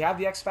 Does he have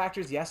the X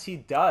factors? Yes, he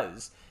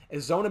does.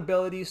 His zone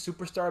ability,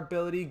 superstar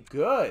ability,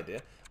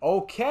 good.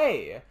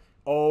 Okay.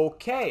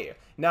 Okay.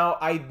 Now,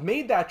 I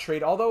made that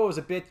trade, although it was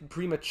a bit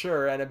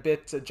premature and a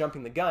bit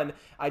jumping the gun.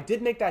 I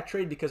did make that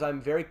trade because I'm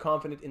very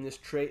confident in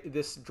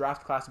this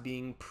draft class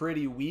being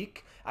pretty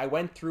weak. I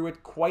went through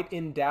it quite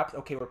in depth.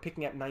 Okay, we're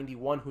picking at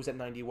 91. Who's at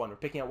 91? We're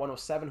picking at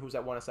 107. Who's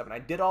at 107? I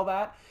did all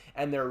that,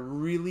 and there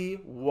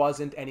really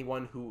wasn't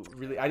anyone who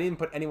really... I didn't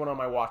put anyone on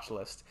my watch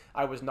list.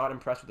 I was not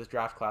impressed with this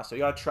draft class, so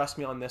you gotta trust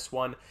me on this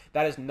one.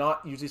 That is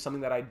not usually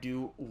something that I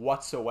do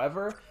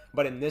whatsoever,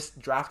 but in this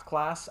draft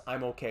class,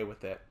 I'm okay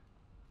with it.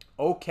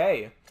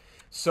 Okay,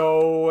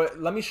 so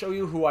let me show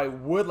you who I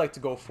would like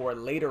to go for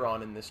later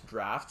on in this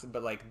draft,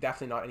 but like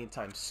definitely not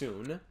anytime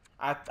soon.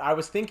 I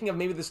was thinking of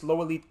maybe this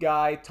low elite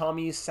guy,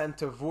 Tommy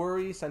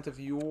Centaviori,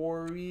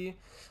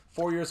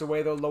 4 years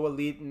away though, low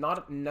elite,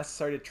 not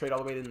necessary to trade all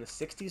the way in the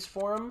 60s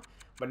for him,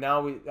 but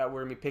now we're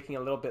going to be picking a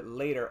little bit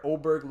later.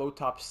 Oberg, low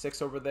top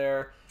 6 over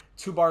there.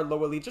 2-bar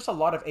low elite, just a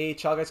lot of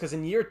AHL guys, because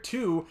in year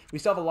 2, we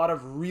still have a lot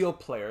of real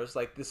players,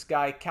 like this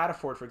guy,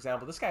 Cataford, for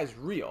example. This guy's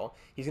real.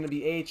 He's going to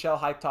be AHL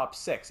high top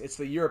 6. It's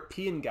the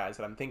European guys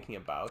that I'm thinking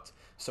about.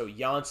 So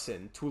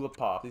Janssen,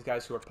 Tulipov, these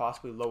guys who are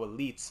possibly low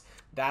elites,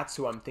 that's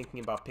who I'm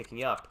thinking about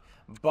picking up.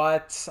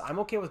 But I'm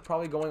okay with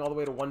probably going all the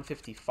way to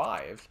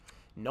 155.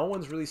 No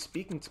one's really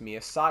speaking to me.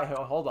 Aside,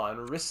 hold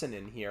on,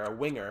 Rissanen here, a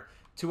winger.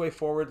 2-way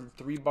forward,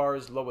 3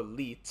 bars, low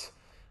elite.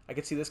 I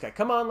could see this guy.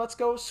 Come on, let's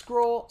go.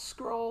 Scroll,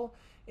 scroll.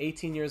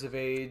 18 years of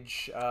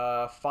age,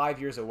 5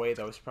 years away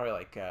though. It's probably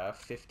like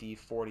 50,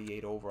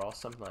 48 overall,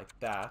 something like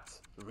that.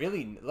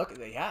 Really, look,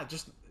 yeah,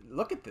 just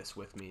look at this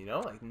with me, you know?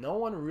 Like, no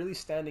one really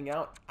standing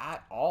out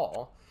at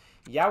all.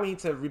 Yeah, we need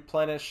to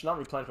replenish, not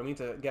replenish, but we need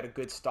to get a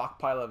good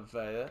stockpile of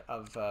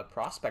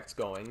prospects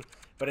going.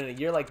 But in a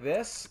year like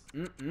this,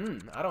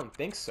 I don't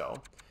think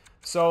so.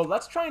 So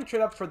let's try and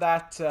trade up for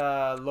that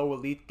low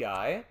elite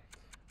guy.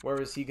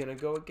 Where is he going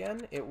to go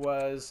again? It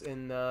was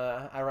in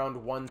around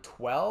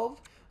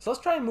 112. So let's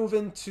try and move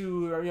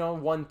into,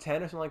 110 or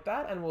something like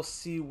that, and we'll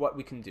see what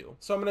we can do.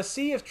 So I'm going to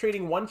see if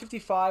trading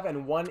 155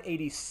 and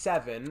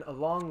 187,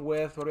 along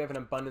with, what do we have in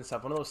abundance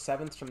of? One of those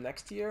 7ths from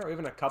next year, or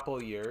even a couple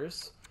of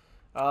years.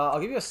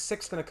 I'll give you a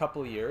 6th in a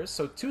couple of years.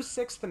 So 2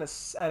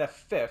 6ths and a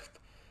 5th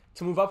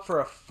to move up for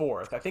a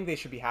 4th. I think they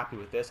should be happy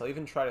with this. I'll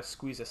even try to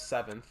squeeze a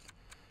 7th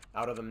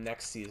out of them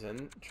next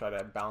season. Try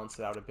to balance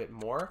it out a bit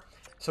more.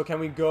 So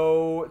can we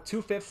go a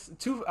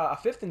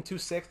 5th and 2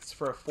 6ths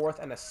for a 4th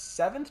and a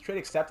 7th? Trade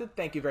accepted.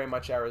 Thank you very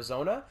much,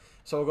 Arizona.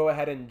 So we'll go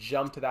ahead and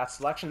jump to that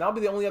selection. That'll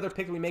be the only other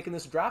pick that we make in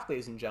this draft,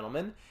 ladies and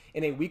gentlemen.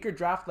 In a weaker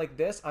draft like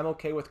this, I'm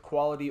okay with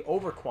quality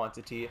over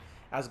quantity,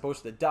 as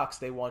opposed to the Ducks.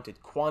 They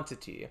wanted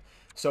quantity.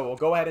 So we'll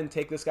go ahead and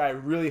take this guy. I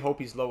really hope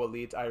he's low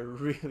elite. I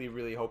really,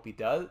 really hope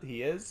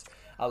he is.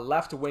 A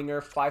left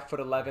winger,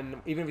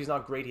 5'11". Even if he's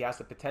not great, he has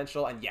the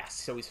potential. And yes,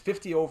 so he's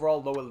 50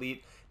 overall, low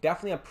elite.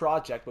 Definitely a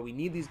project, but we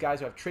need these guys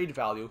who have trade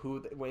value,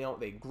 who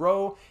they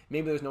grow.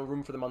 Maybe there's no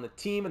room for them on the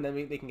team, and then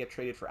they can get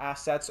traded for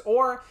assets,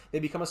 or they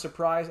become a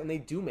surprise and they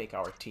do make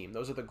our team.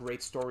 Those are the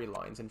great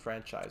storylines in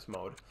franchise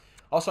mode.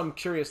 Also, I'm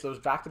curious, those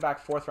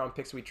back-to-back 4th-round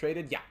picks we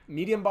traded, yeah,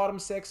 medium bottom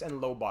 6 and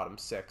low bottom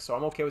 6. So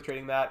I'm okay with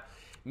trading that.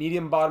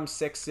 Medium bottom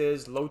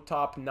 6s, low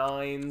top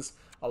 9s,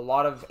 a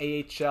lot of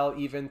AHL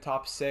even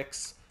top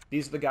 6.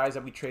 These are the guys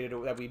that we traded,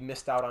 that we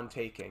missed out on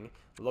taking.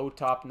 Low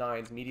top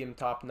 9s, medium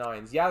top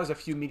 9s. Yeah, there's a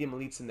few medium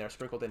elites in there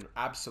sprinkled in,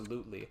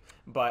 absolutely.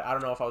 But I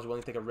don't know if I was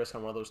willing to take a risk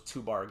on one of those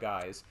 2-bar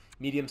guys.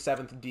 Medium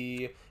 7th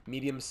D,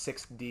 medium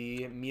 6th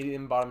D,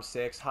 medium bottom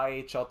 6,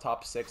 high AHL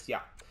top 6. Yeah,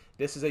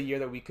 this is a year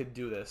that we could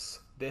do this.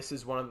 This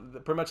is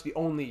pretty much the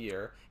only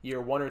year. Year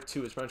 1 or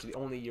 2 is pretty much the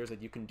only years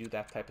that you can do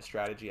that type of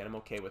strategy, and I'm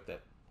okay with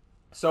it.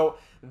 So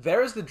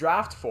there's the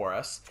draft for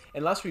us,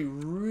 unless we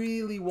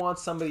really want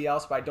somebody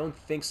else, but I don't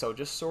think so.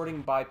 Just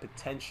sorting by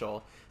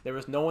potential, there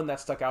was no one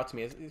that stuck out to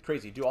me. It's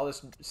crazy. Do all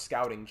this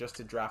scouting just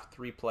to draft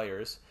 3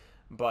 players,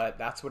 but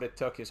that's what it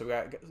took here. So we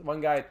got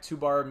one guy,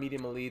 2-bar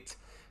medium elite.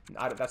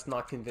 That's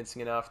not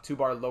convincing enough.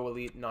 2-bar low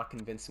elite, not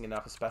convincing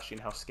enough, especially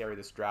in how scary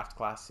this draft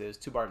class is.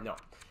 2-bar, no.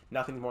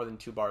 Nothing more than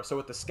 2 bars. So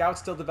with the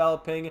scouts still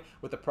developing,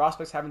 with the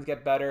prospects having to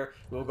get better,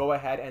 we'll go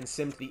ahead and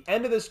sim to the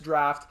end of this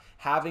draft,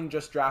 having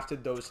just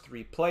drafted those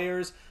 3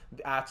 players.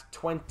 At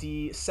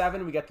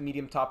 27, we get the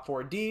medium top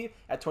 4D.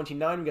 At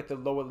 29, we get the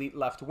low elite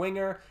left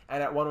winger.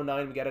 And at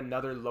 109, we get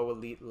another low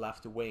elite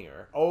left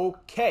winger.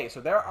 Okay, so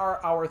there are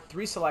our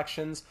 3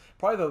 selections.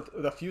 Probably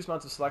the fewest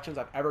amounts of selections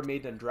I've ever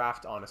made in a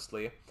draft,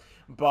 honestly.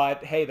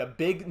 But hey, the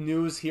big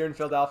news here in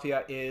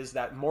Philadelphia is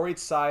that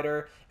Moritz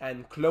Seider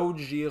and Claude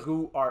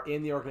Giroux are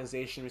in the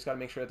organization. We just got to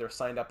make sure that they're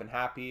signed up and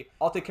happy.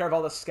 I'll take care of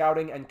all the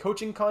scouting and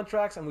coaching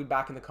contracts, and we'll be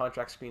back in the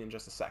contract screen in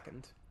just a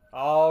second.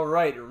 All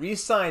right,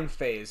 re-sign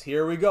phase.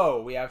 Here we go.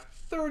 We have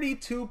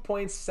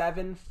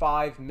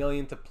 $32.75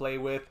 million to play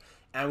with,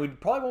 and we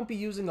probably won't be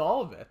using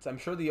all of it. I'm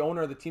sure the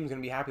owner of the team is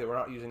going to be happy that we're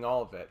not using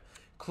all of it.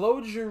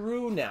 Claude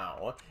Giroux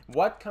now.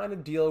 What kind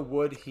of deal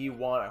would he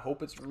want? I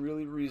hope it's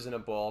really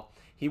reasonable.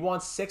 He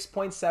wants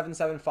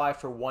 6.775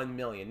 for $1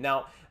 million.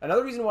 Now,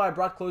 another reason why I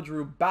brought Claude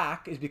Giroux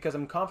back is because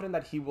I'm confident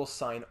that he will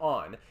sign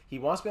on. He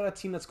wants to be on a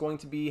team that's going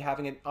to be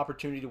having an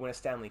opportunity to win a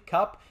Stanley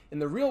Cup. In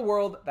the real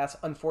world, that's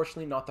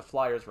unfortunately not the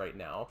Flyers right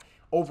now.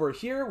 Over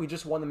here, we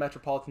just won the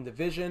Metropolitan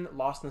Division,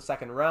 lost in the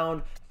second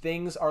round.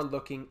 Things are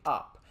looking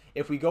up.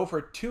 If we go for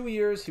 2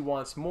 years, he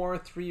wants more.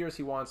 3 years,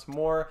 he wants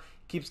more.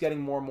 Keeps getting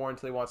more and more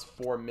until he wants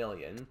 $4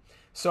 million.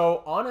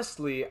 So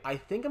honestly, I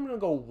think I'm going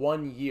to go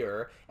 1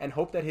 year and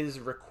hope that his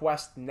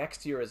request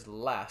next year is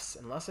less,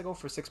 unless I go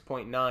for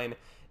 6.9,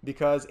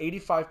 because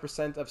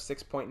 85% of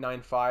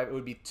 6.95, it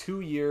would be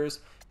 2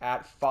 years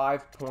at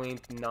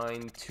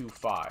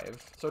 5.925.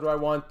 So do I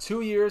want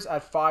 2 years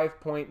at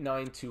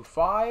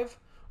 5.925,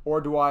 or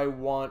do I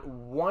want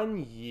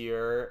 1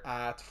 year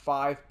at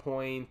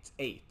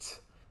 5.8?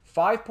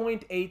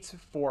 5.8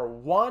 for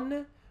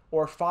 1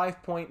 or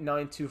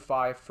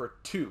 5.925 for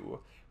 2.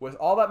 With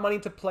all that money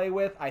to play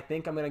with, I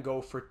think I'm going to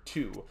go for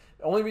 2.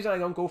 The only reason I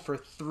don't go for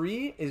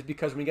 3 is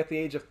because when we get to the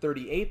age of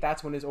 38,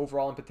 that's when his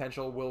overall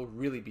potential will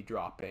really be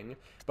dropping.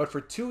 But for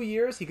 2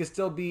 years, he could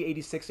still be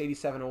 86,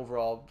 87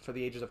 overall for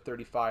the ages of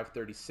 35,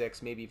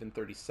 36, maybe even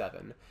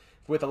 37.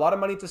 With a lot of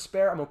money to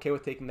spare, I'm okay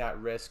with taking that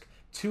risk.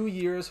 2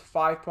 years,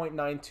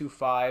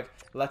 5.925.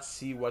 Let's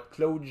see what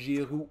Claude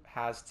Giroux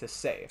has to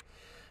say.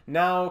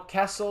 Now,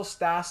 Kessel,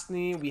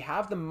 Stastny, we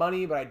have the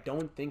money, but I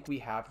don't think we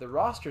have the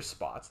roster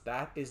spots.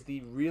 That is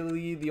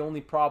really the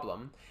only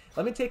problem.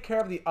 Let me take care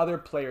of the other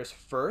players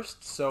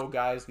first. So,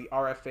 guys, the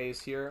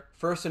RFAs here.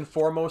 First and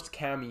foremost,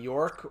 Cam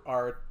York,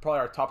 probably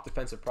our top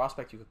defensive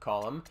prospect, you could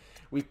call him.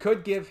 We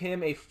could give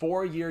him a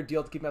 4-year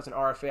deal to keep him as an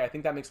RFA. I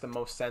think that makes the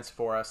most sense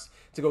for us.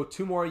 To go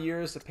 2 more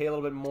years to pay a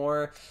little bit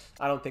more,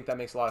 I don't think that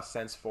makes a lot of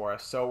sense for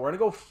us. So, we're going to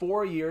go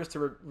 4 years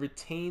to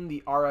retain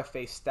the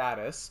RFA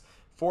status.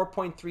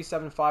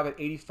 4.375 at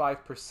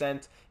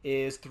 85%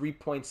 is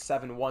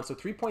 3.71. So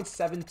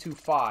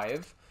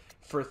 3.725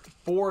 for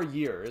 4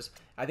 years.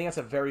 I think that's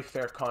a very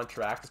fair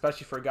contract,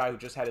 especially for a guy who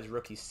just had his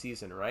rookie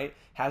season, right?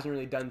 Hasn't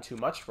really done too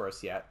much for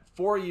us yet.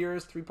 4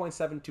 years,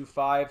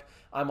 3.725.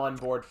 I'm on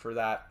board for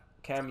that.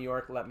 Cam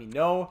York, let me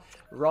know.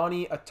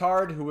 Ronnie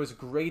Attard, who was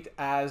great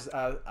as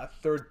a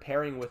third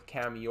pairing with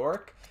Cam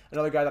York.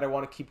 Another guy that I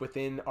want to keep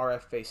within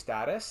RFA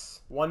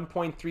status.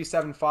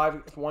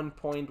 1.375,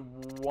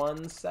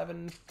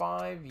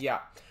 1.175, yeah.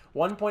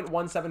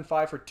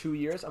 1.175 for 2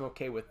 years. I'm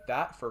okay with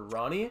that for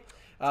Ronnie.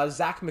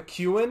 Zach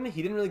McEwen,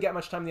 he didn't really get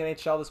much time in the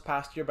NHL this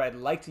past year, but I'd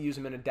like to use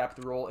him in a depth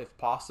role if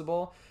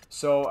possible.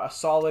 So a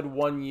solid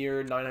 1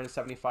 year,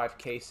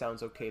 975K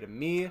sounds okay to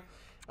me.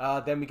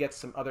 Then we get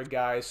some other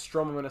guys.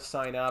 Strom, I'm going to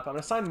sign up. I'm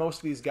going to sign most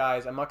of these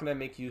guys. I'm not going to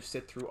make you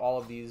sit through all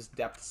of these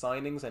depth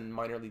signings and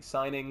minor league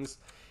signings.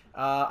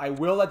 I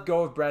will let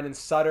go of Brandon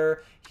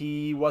Sutter.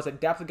 He was a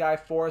depth guy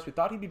for us. We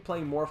thought he'd be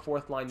playing more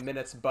fourth line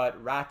minutes, but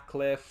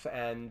Ratcliffe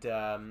and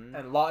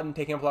Lawton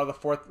taking up a lot of the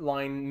fourth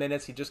line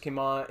minutes. He just came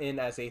in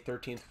as a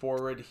 13th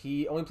forward.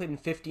 He only played in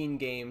 15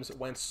 games,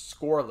 went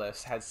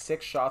scoreless, had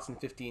 6 shots in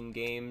 15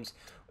 games.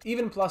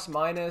 Even plus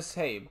minus,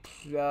 hey,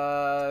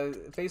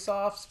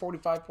 face-offs,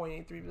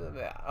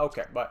 45.83,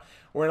 okay, but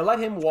we're going to let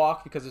him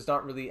walk because there's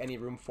not really any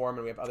room for him,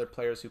 and we have other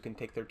players who can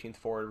take 13th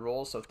forward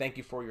roles, so thank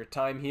you for your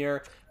time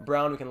here.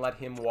 Brown, we can let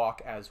him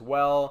walk as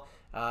well.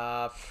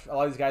 A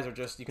lot of these guys are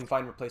just, you can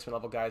find replacement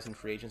level guys in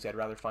free agency. I'd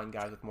rather find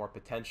guys with more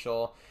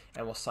potential,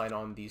 and we'll sign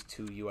on these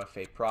 2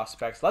 UFA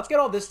prospects. Let's get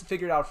all this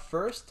figured out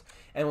first,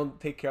 and we'll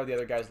take care of the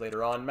other guys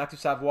later on. Matthew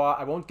Savoie,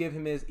 I won't give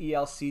him his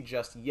ELC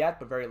just yet,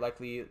 but very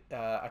likely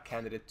a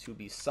candidate to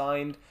be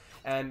signed.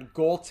 And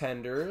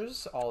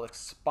goaltenders, all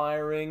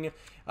expiring.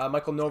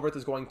 Michael Novrith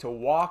is going to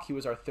walk. He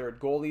was our 3rd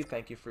goalie.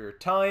 Thank you for your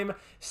time.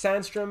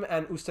 Sandstrom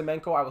and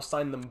Ustamenko, I will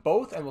sign them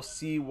both, and we'll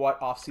see what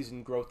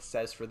offseason growth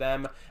says for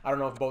them. I don't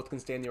know if both can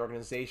stay in the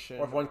organization,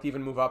 or if one can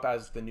even move up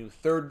as the new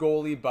 3rd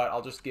goalie, but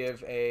I'll just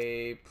give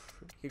you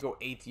could go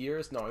 8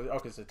 years. No,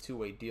 okay, it's a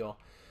 2-way deal.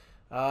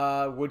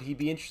 Would he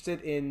be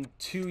interested in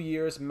 2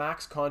 years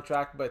max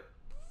contract, but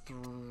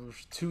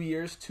 2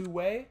 years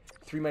 2-way?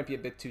 3 might be a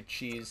bit too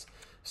cheese.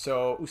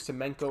 So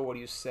Ustamenko, what do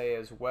you say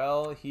as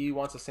well? He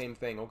wants the same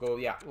thing.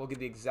 We'll give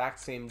the exact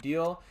same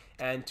deal.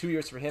 And 2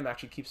 years for him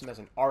actually keeps him as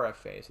an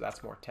RFA, so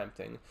that's more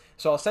tempting.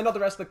 So I'll send out the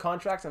rest of the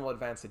contracts and we'll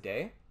advance a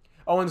day.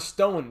 Oh, and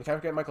Stone. We can't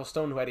forget Michael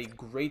Stone, who had a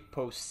great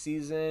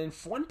postseason.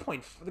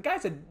 1.4. The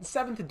guy's a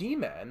 7th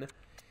D-man.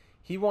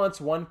 He wants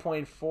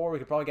 1.4. We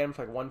could probably get him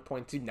for like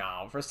 1.2.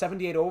 No, for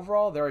 78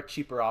 overall, there are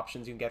cheaper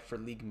options you can get for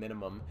league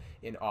minimum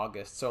in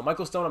August. So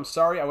Michael Stone, I'm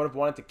sorry. I would have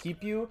wanted to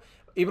keep you.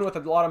 Even with a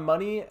lot of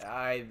money,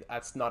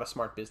 that's not a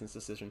smart business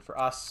decision for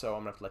us, so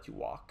I'm going to have to let you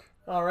walk.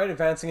 All right,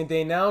 advancing a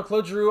day now.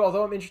 Claude Giroux,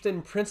 although I'm interested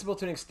in principle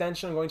to an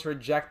extension, I'm going to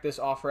reject this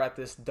offer at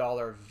this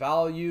dollar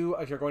value.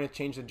 If you're going to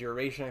change the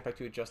duration, I expect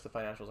to adjust the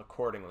financials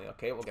accordingly.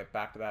 Okay, we'll get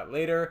back to that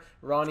later.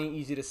 Ronnie,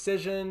 easy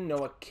decision.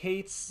 Noah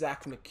Cates,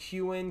 Zach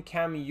McEwen,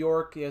 Cam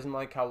York. He doesn't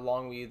like how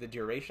long the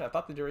duration. I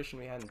thought the duration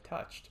we hadn't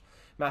touched.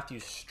 Matthew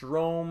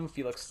Strome,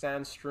 Felix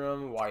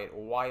Sandstrom, Wyatt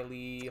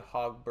Wiley,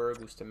 Hogberg,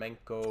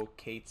 Ustamenko,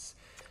 Cates,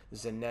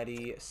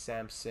 Zanetti,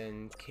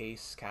 Samson,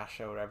 Case,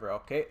 Kasha, whatever.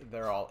 Okay,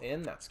 they're all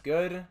in. That's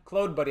good.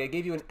 Claude, buddy, I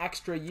gave you an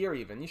extra year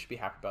even. You should be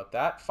happy about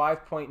that.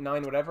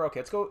 5.9, whatever. Okay,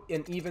 let's go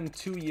in even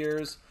 2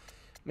 years.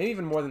 Maybe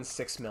even more than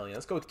 6 million.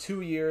 Let's go 2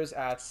 years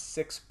at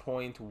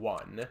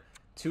 6.1.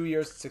 2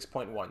 years at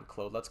 6.1,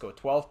 Claude. Let's go.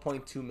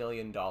 $12.2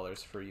 million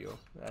for you.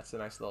 That's a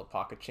nice little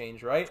pocket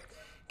change, right?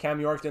 Cam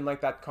York didn't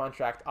like that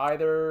contract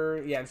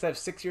either. Yeah, instead of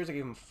 6 years, I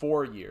gave him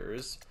 4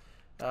 years.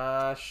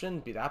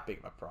 Shouldn't be that big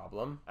of a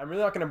problem. I'm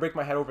really not going to break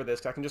my head over this,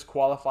 because I can just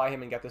qualify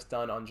him and get this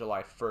done on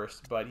July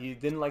 1st. But he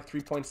didn't like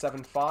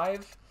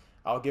 3.75.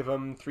 I'll give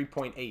him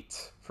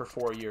 3.8 for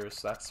 4 years.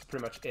 So that's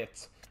pretty much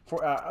it.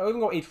 I'll even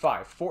go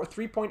 8.5.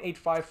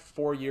 3.85,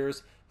 4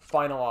 years.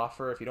 Final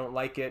offer. If you don't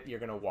like it, you're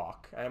going to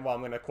walk. And, well,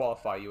 I'm going to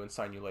qualify you and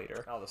sign you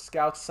later. Now, the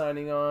scouts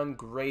signing on.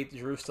 Great.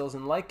 Drew still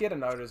doesn't like it,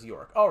 and neither does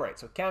York. All right,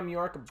 so Cam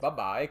York,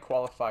 bye-bye.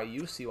 Qualify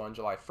you. See you on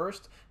July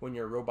 1st when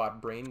your robot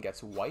brain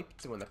gets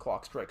wiped when the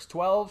clock strikes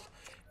 12.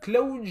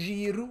 Claude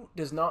Giroux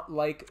does not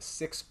like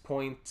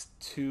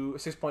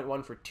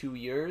 6.1 for 2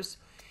 years.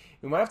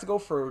 We might have to go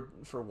for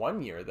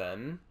 1 year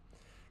then.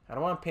 I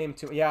don't want to pay him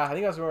too. Yeah, I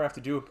think that's what we're going to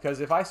have to do, because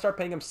if I start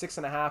paying him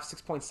 6.5,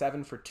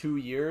 6.7 for 2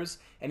 years,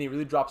 and he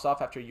really drops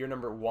off after year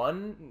number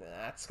 1,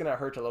 that's going to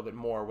hurt a little bit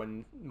more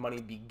when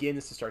money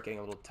begins to start getting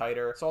a little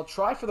tighter. So I'll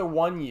try for the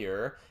 1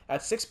 year.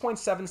 At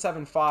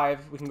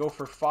 6.775, we can go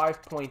for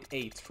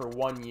 5.8 for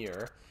 1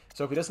 year.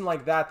 So if he doesn't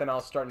like that, then I'll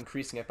start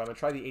increasing it, but I'm going to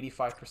try the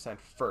 85%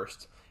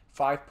 first.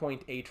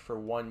 5.8 for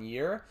 1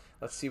 year.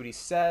 Let's see what he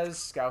says.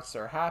 Scouts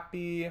are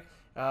happy.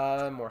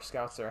 More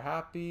scouts are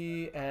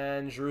happy,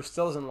 and Drew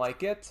still doesn't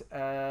like it, so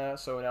now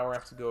we're going to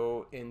have to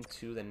go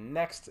into the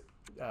next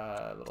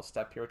little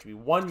step here, which would be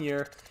 1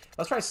 year.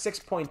 Let's try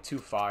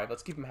 6.25.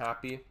 Let's keep him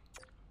happy.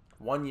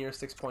 1 year,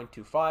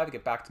 6.25.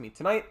 Get back to me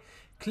tonight.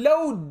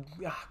 Claude!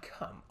 Ah,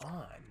 come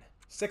on.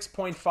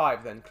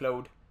 6.5 then,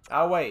 Claude.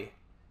 Away.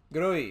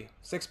 Grui.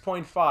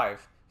 6.5.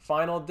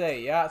 Final day.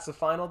 Yeah, it's the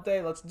final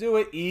day. Let's do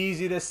it.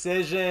 Easy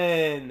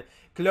decision.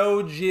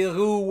 Claude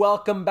Giroux,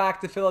 welcome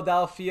back to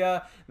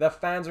Philadelphia. The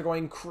fans are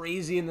going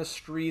crazy in the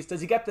streets.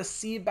 Does he get the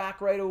C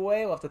back right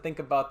away? We'll have to think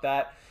about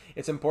that.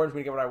 It's important for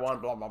me to get what I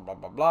want, blah, blah, blah,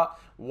 blah, blah.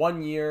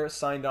 1 year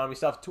signed on. We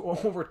still have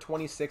over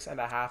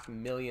 $26.5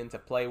 million to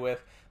play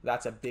with.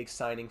 That's a big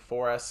signing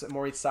for us.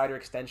 Moritz Seider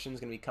extension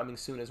is going to be coming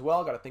soon as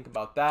well. Got to think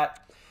about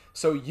that.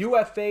 So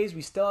UFAs,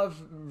 we still have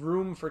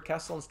room for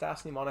Kessel and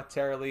Stastny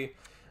monetarily,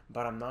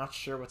 but I'm not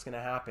sure what's going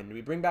to happen. Do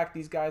we bring back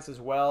these guys as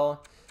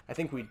well? I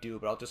think we do,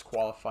 but I'll just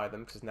qualify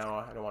them because now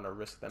I don't want to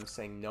risk them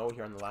saying no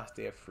here on the last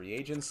day of free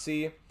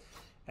agency.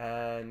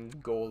 And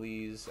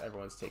goalies,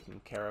 everyone's taken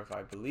care of,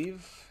 I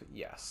believe.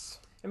 Yes.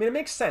 I mean, it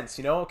makes sense,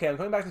 you know? Okay, I'm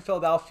coming back to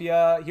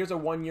Philadelphia. Here's a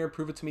 1 year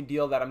prove-it-to-me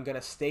deal that I'm going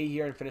to stay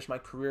here and finish my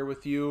career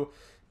with you.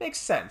 Makes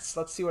sense.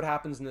 Let's see what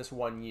happens in this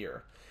 1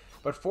 year.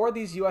 But for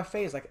these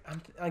UFAs, like,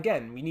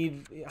 again, we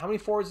need, how many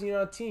forwards do you need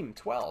on a team?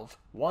 12.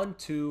 1,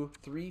 2,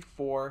 3,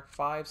 4,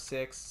 5,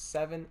 6,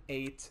 7,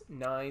 8,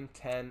 9,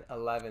 10,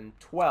 11,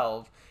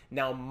 12.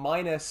 Now,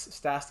 minus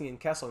Stastny and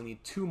Kessel, we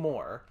need 2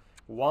 more.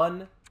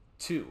 1,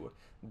 2.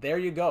 There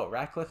you go,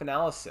 Ratcliffe and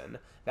Allison.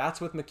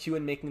 That's with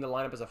McEwen making the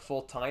lineup as a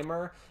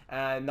full-timer,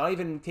 and not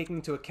even taking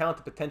into account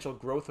the potential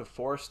growth of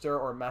Forrester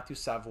or Matthew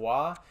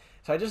Savoie.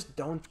 So I just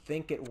don't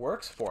think it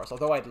works for us,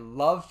 although I'd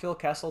love Phil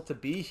Kessel to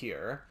be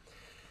here.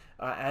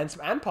 And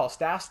Paul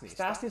Stastny.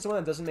 Stastny's the one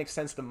that doesn't make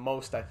sense the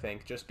most, I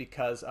think, just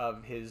because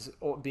of his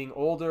being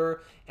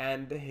older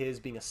and his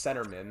being a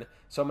centerman.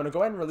 So I'm going to go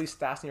ahead and release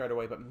Stastny right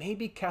away, but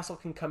maybe Kessel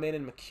can come in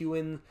and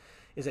McEwen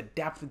is a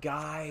depth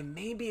guy.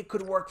 Maybe it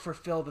could work for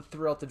Phil the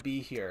Thrill to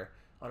be here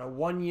on a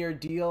 1 year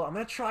deal. I'm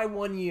going to try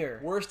 1 year.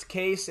 Worst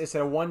case, it's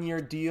a 1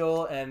 year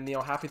deal, and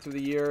halfway through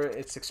the year,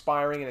 it's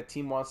expiring and a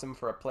team wants him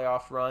for a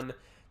playoff run.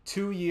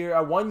 1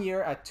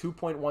 year at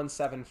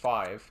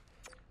 2.175.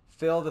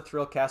 Phil the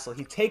Thrill Kessel.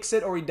 He takes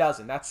it or he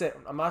doesn't. That's it.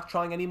 I'm not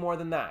trying any more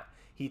than that.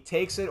 He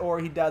takes it or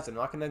he doesn't. I'm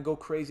not going to go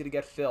crazy to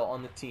get Phil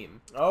on the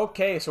team.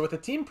 Okay, so with the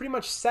team pretty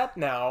much set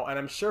now, and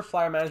I'm sure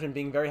Flyer Management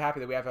being very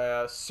happy that we have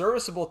a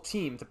serviceable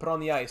team to put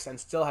on the ice and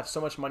still have so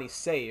much money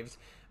saved.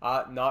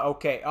 Not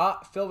okay.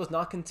 Phil was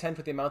not content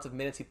with the amount of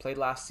minutes he played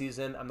last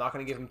season. I'm not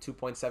going to give him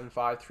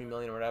 2.75, 3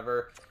 million or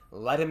whatever.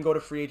 Let him go to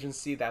free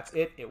agency. That's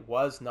it. It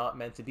was not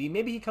meant to be.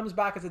 Maybe he comes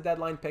back as a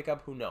deadline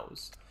pickup. Who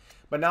knows?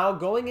 But now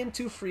going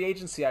into free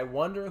agency, I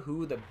wonder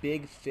who the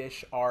big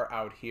fish are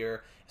out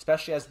here,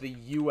 especially as the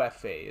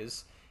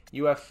UFAs.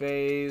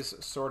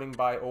 UFAs sorting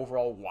by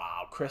overall.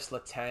 Wow, Chris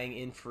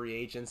Letang in free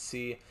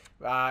agency.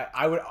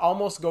 I would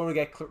almost go to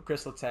get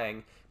Chris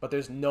Letang, but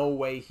there's no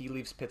way he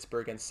leaves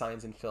Pittsburgh and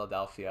signs in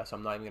Philadelphia, so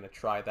I'm not even going to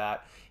try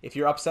that. If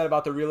you're upset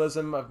about the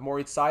realism of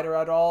Moritz Seider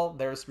at all,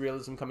 there's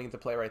realism coming into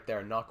play right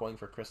there, not going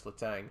for Chris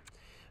Letang.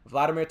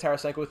 Vladimir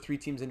Tarasenko, 3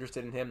 teams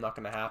interested in him, not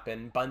going to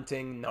happen.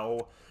 Bunting,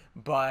 no.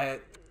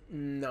 But,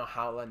 no,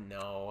 Howland,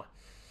 no.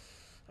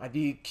 I'd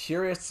be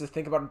curious to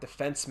think about a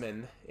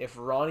defenseman if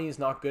Ronnie is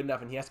not good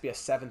enough and he has to be a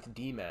 7th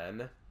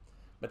D-man.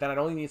 But then I'd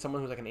only need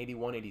someone who's like an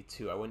 81,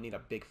 82. I wouldn't need a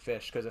big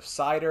fish. Because if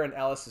Sider and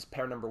Ellis is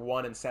pair number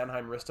 1 and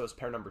Sanheim Risto is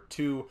pair number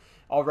 2,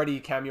 already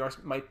Cam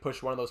York might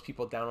push one of those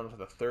people down onto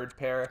the third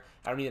pair.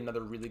 I don't need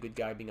another really good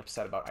guy being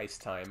upset about ice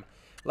time.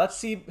 Let's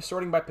see,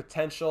 sorting by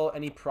potential,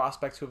 any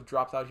prospects who have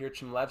dropped out here.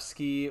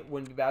 Chmelevski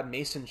wouldn't be bad.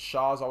 Mason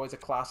Shaw is always a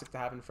classic to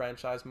have in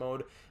franchise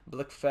mode.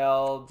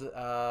 Blickfeld,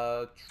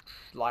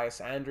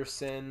 Elias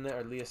Anderson.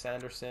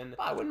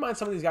 I wouldn't mind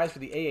some of these guys for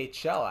the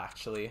AHL,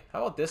 actually.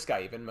 How about this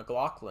guy even?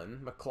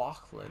 McLaughlin.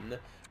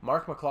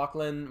 Mark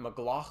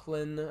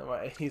McLaughlin.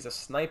 He's a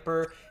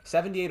sniper.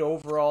 78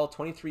 overall,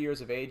 23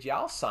 years of age. Yeah,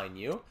 I'll sign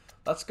you.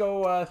 Let's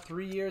go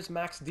 3 years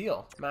max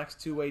deal. Max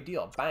two-way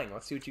deal. Bang.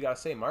 Let's see what you got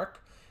to say, Mark.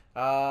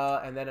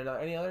 And then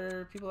any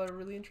other people that are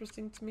really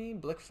interesting to me?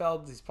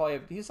 Blickfeld,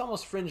 he's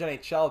almost fringe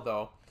NHL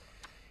though.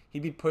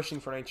 He'd be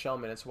pushing for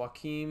NHL minutes.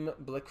 Joachim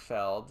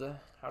Blickfeld.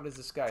 How does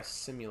this guy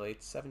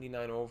simulate?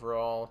 79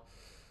 overall.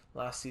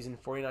 Last season,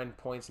 49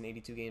 points in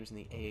 82 games in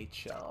the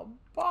AHL.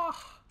 Bah!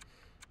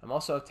 I'm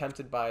also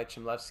tempted by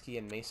Chmelevski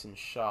and Mason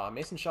Shaw.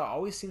 Mason Shaw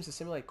always seems to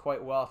simulate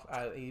quite well.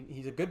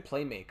 He's a good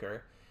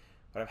playmaker.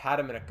 But I've had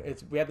him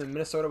we had him in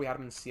Minnesota, we had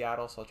him in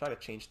Seattle, so I'll try to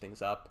change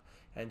things up.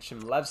 And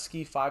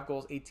Chmelevski, 5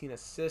 goals, 18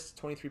 assists,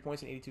 23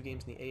 points in 82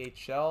 games in the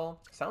AHL.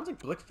 Sounds like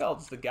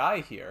Blickfeld's the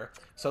guy here.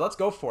 So let's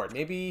go for it.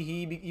 Maybe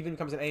he even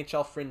becomes an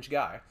NHL fringe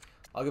guy.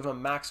 I'll give him a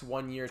max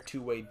 1 year,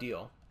 two-way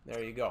deal.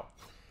 There you go.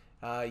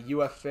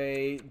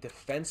 UFA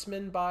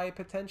defenseman by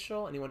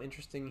potential. Anyone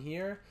interesting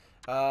here?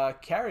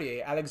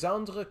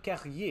 Alexandre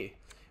Carrier.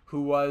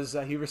 Who was,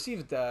 he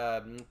received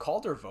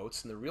Calder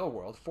votes in the real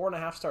world.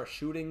 4.5-star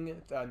shooting,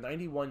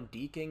 91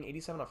 deking,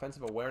 87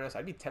 offensive awareness.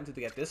 I'd be tempted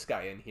to get this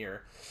guy in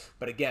here.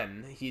 But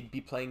again, he'd be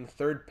playing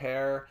third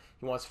pair.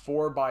 He wants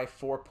 4 by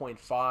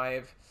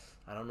 4.5.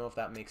 I don't know if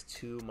that makes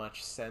too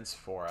much sense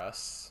for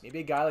us. Maybe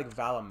a guy like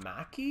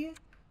Valimaki?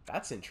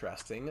 That's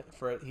interesting.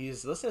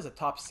 He's listed as a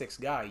top 6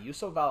 guy.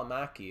 Juuso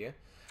Valimaki.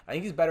 I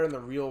think he's better in the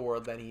real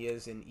world than he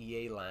is in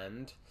EA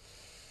land.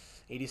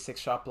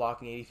 86 shot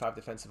blocking, 85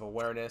 defensive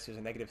awareness. He was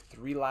a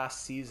 -3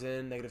 last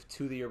season,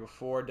 -2 the year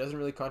before. Doesn't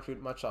really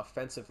contribute much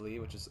offensively,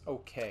 which is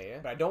okay.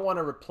 But I don't want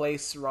to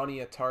replace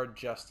Ronnie Attard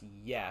just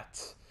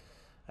yet.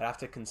 I'd have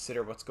to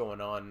consider what's going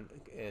on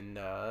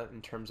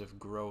in terms of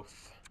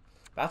growth.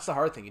 That's the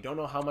hard thing. You don't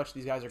know how much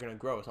these guys are going to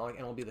grow. It's not like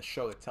MLB The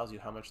Show that tells you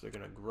how much they're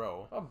going to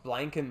grow. Oh,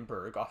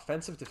 Blankenberg,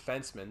 offensive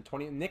defenseman.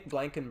 Nick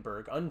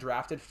Blankenberg,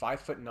 undrafted,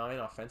 5'9",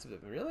 offensive.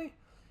 Really?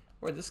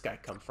 Where'd this guy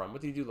come from?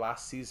 What did he do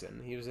last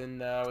season? He was in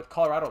with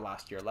Colorado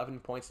last year, 11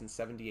 points in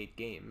 78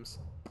 games.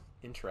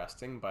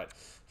 Interesting, but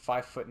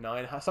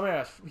 5'9".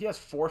 He has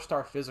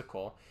 4-star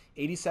physical,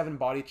 87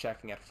 body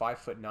checking at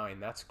 5'9".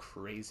 That's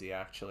crazy,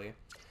 actually.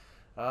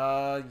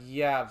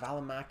 Yeah,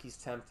 Valimaki's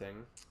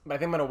tempting, but I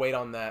think I'm gonna wait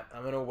on that.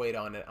 I'm gonna wait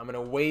on it. I'm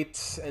gonna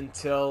wait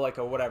until like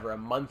a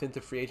month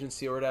into free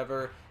agency or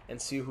whatever,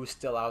 and see who's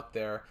still out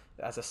there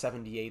as a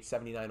 78,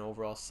 79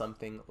 overall,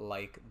 something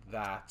like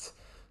that.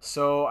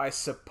 So I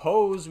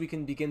suppose we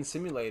can begin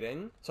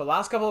simulating. So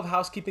last couple of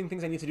housekeeping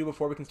things I need to do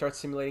before we can start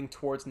simulating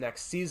towards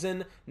next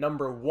season.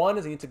 Number 1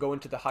 is I need to go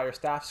into the hire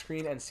staff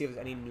screen and see if there's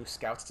any new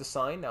scouts to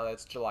sign now that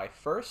it's July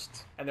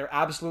 1st. And there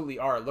absolutely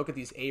are. Look at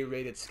these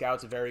A-rated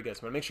scouts, very good. So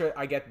I'm gonna make sure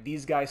I get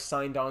these guys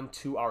signed on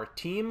to our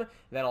team.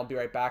 Then I'll be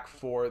right back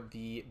for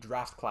the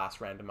draft class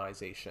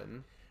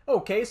randomization.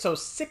 Okay, so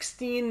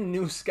 16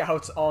 new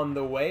scouts on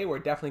the way. We're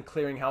definitely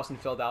clearing house in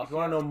Philadelphia. If you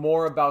want to know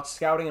more about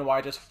scouting and why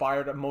I just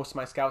fired most of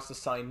my scouts to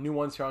sign new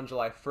ones here on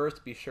July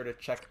 1st, be sure to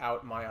check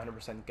out my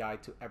 100%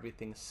 guide to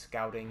everything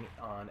scouting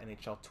on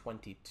NHL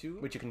 22,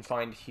 which you can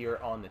find here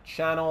on the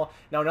channel.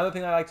 Now, another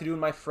thing I like to do in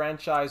my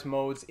franchise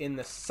modes in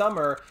the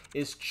summer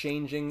is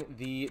changing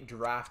the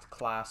draft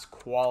class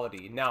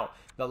quality. Now,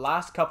 the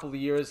last couple of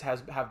years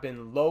have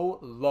been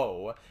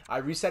low. I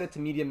reset it to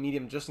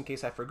medium just in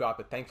case I forgot,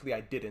 but thankfully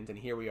I didn't, and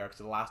here we are because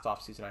the last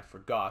offseason I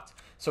forgot.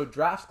 So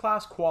draft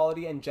class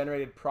quality and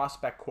generated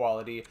prospect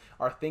quality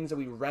are things that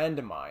we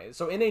randomize.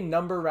 So in a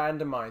number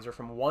randomizer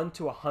from 1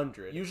 to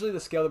 100, usually the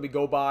scale that we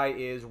go by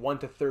is 1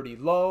 to 30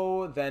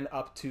 low, then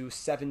up to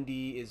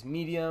 70 is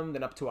medium,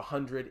 then up to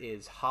 100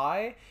 is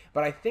high.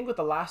 But I think with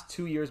the last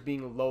 2 years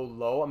being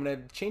low, I'm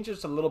going to change it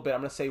just a little bit.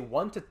 I'm going to say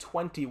 1 to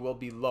 20 will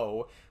be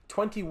low,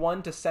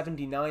 21 to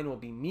 79 will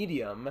be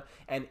medium,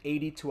 and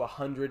 80 to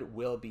 100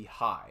 will be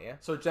high.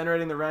 So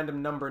generating the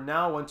random number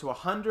now, 1 to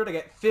 100, I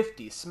get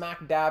 50,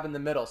 smack dab in the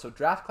middle. So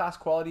draft class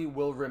quality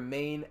will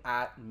remain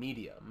at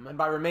medium. And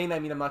by remain, I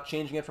mean I'm not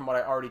changing it from what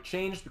I already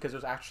changed because it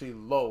was actually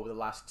low the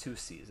last 2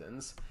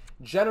 seasons.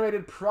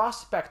 Generated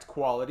prospect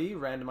quality,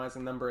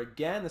 randomizing number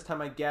again. This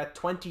time I get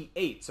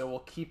 28, so we'll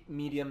keep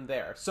medium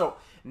there. So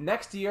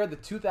next year, the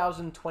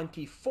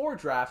 2024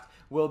 draft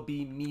will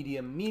be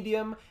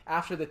medium.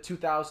 After the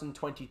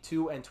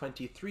 2022 and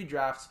 23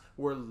 drafts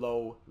were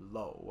low.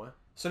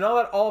 So now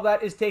that all of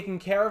that is taken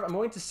care of, I'm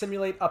going to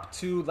simulate up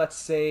to, let's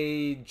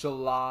say,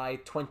 July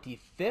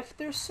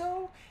 25th or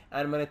so.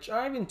 And I'm going to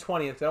try even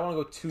 20th. I don't want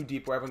to go too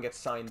deep where everyone gets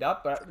signed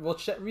up, but we'll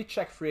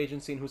recheck free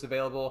agency and who's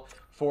available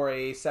for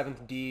a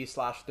 7th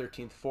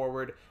D/13th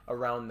forward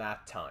around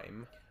that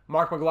time.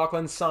 Mark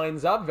McLaughlin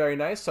signs up. Very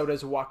nice. So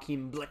does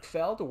Joachim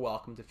Blickfeld.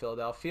 Welcome to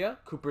Philadelphia.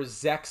 Cooper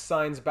Zek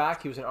signs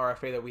back. He was an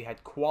RFA that we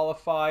had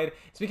qualified.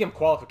 Speaking of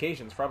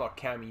qualifications, forgot about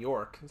Cam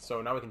York. So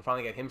now we can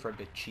finally get him for a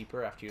bit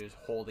cheaper after he was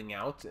holding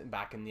out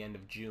back in the end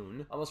of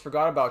June. Almost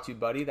forgot about you,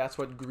 buddy. That's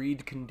what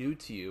greed can do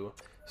to you.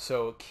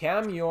 So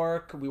Cam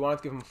York, we wanted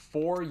to give him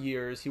 4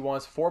 years. He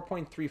wants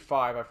 4.35.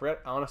 I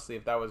forget, honestly,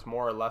 if that was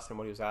more or less than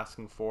what he was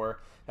asking for.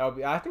 That would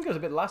be, I think it was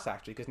a bit less,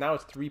 actually, because now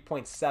it's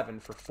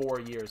 3.7 for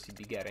 4 years he'd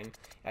be getting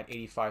at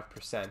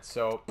 85%.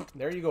 So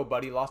there you go,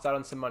 buddy. Lost out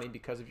on some money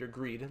because of your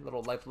greed. A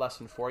little life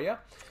lesson for you.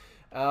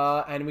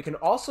 And we can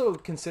also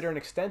consider an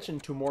extension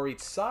to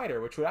Moritz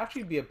Seider, which would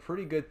actually be a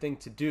pretty good thing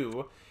to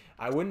do.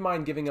 I wouldn't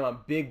mind giving him a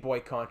big boy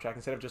contract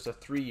instead of just a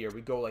 3-year.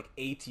 We'd go like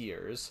 8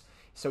 years.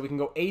 So we can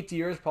go 8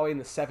 years, probably in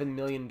the $7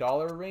 million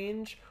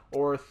range,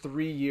 or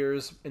 3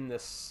 years in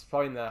this,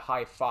 probably in the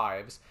high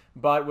fives.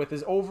 But with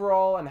his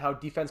overall and how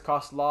defense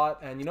costs a lot,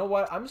 and you know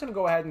what? I'm just going to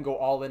go ahead and go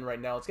all in right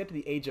now. Let's get to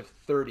the age of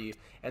 30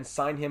 and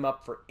sign him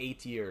up for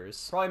 8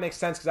 years. Probably makes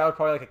sense because that would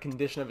probably like a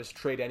condition of his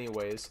trade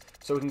anyways.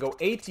 So we can go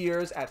 8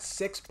 years at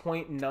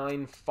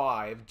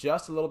 6.95,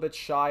 just a little bit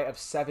shy of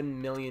 $7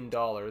 million.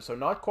 So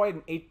not quite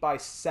an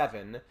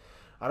 8x7.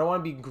 I don't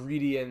want to be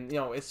greedy, and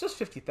it's just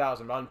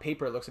 50,000. But on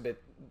paper, it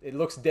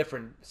looks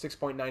different.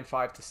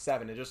 6.95 to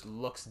 7, it just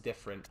looks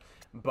different.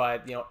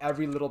 But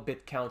every little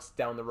bit counts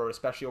down the road,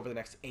 especially over the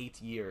next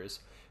 8 years.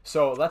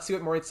 So let's see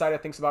what Moritz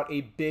Seider thinks about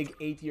a big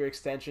 8-year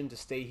extension to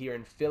stay here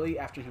in Philly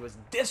after he was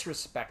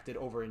disrespected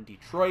over in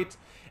Detroit.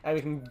 And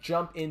we can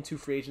jump into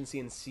free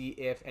agency and see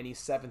if any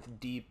 7th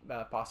D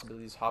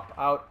possibilities hop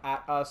out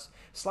at us,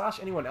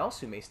 / anyone else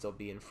who may still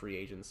be in free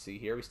agency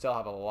here. We still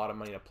have a lot of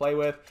money to play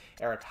with.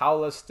 Eric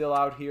Howlett's still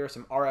out here.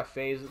 Some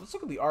RFAs. Let's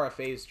look at the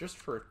RFAs just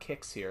for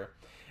kicks here.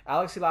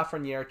 Alexis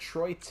Lafreniere,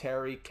 Troy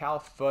Terry, Cal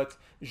Foote,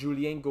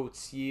 Julien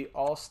Gauthier,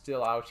 all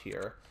still out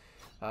here.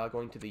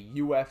 Going to the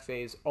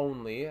UFAs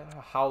only.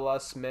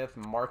 Howla, Smith,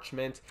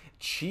 Marchment.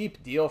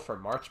 Cheap deal for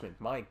Marchment.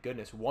 My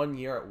goodness. 1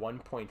 year at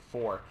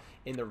 1.4.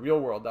 In the real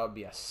world, that would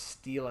be a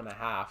steal and a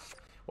half.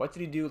 What did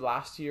he do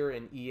last year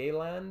in EA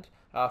land?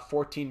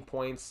 14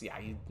 points. Yeah,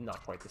 he's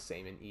not quite the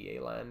same in EA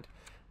land.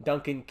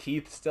 Duncan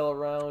Keith still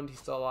around. He's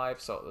still alive.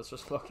 So let's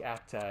just look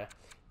at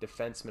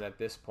defenseman at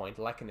this point.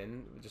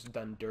 Lehkonen just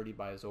done dirty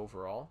by his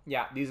overall.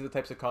 Yeah, these are the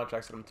types of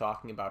contracts that I'm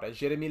talking about. As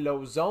Jeremy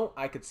Lauzon,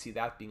 I could see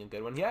that being a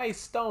good one. Yeah, he's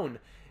Stone.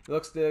 It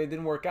looks like it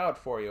didn't work out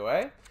for you,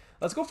 eh?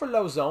 Let's go for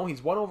Lauzon.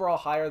 He's 1 overall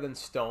higher than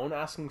Stone,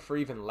 asking for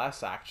even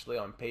less actually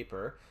on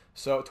paper.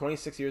 So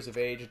 26 years of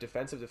age,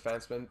 defensive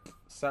defenseman.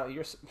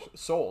 You're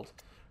sold.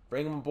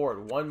 Bring him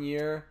aboard. 1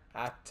 year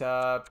at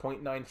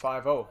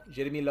 0.950.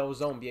 Jeremy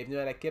Lauzon, bienvenue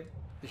à l'équipe.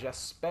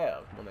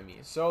 J'espère, mon ami.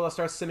 So let's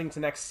start simming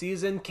to next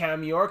season.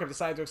 Cam York, I've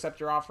decided to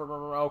accept your offer.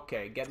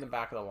 Okay, get in the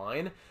back of the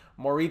line.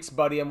 Moritz,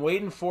 buddy, I'm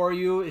waiting for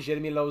you.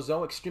 Jeremy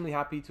Lauzon, extremely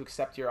happy to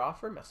accept your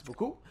offer. Merci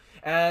beaucoup.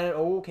 And,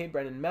 okay,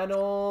 Brendan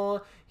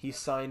Mennel, he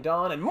signed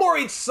on. And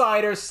Moritz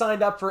Seider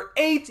signed up for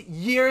 8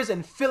 years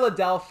in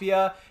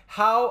Philadelphia.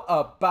 How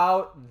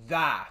about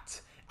that?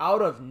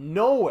 Out of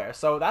nowhere.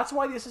 So that's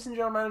why the assistant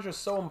general manager is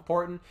so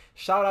important.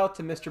 Shout out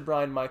to Mr.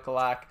 Brian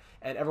Michalak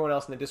and everyone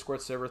else in the Discord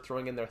server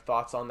throwing in their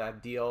thoughts on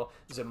that deal.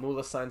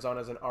 Zamula signs on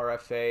as an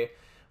RFA.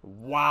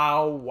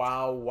 Wow,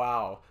 wow,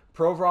 wow.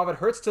 Provorov, it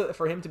hurts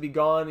for him to be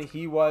gone.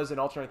 He was an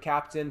alternate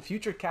captain,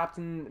 future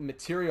captain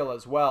material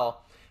as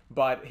well.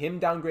 But him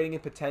downgrading in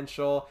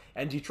potential,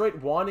 and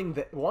Detroit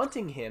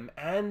wanting him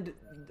and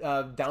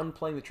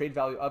downplaying the trade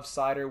value of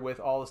Seider with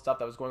all the stuff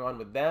that was going on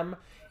with them,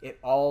 it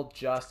all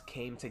just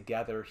came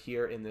together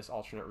here in this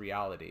alternate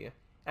reality.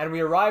 And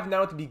we arrive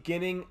now at the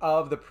beginning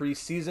of the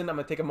preseason. I'm going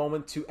to take a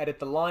moment to edit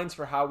the lines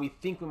for how we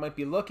think we might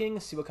be looking,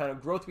 see what kind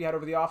of growth we had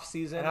over the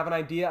offseason, and have an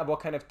idea of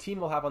what kind of team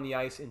we'll have on the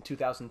ice in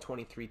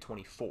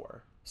 2023-24.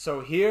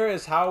 So here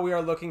is how we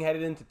are looking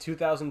headed into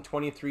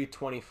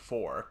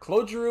 2023-24.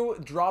 Claude Giroux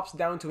drops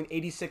down to an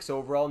 86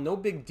 overall, no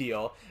big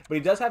deal, but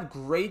he does have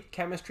great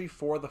chemistry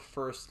for the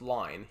first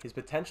line. His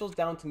potential's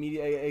down to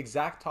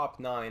exact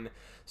top 9,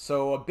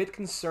 so a bit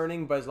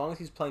concerning, but as long as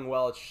he's playing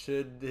well,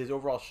 his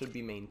overall should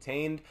be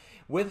maintained.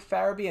 With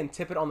Farabee and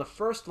Tippett on the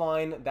first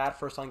line, that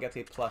first line gets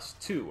a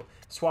 +2.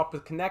 Swap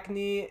with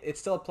Konechny, it's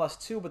still a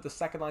 +2, but the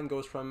second line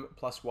goes from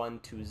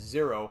 +1 to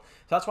 0. So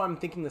that's why I'm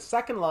thinking the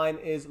second line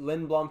is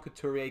Lindblom,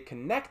 Couturier,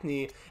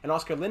 Konechny, and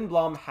Oscar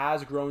Lindblom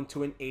has grown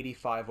to an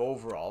 85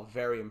 overall.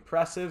 Very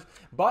impressive,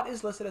 but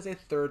is listed as a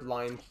third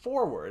line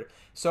forward.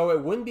 So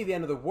it wouldn't be the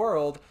end of the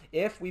world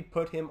if we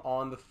put him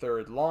on the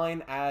third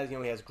line, as he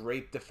has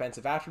great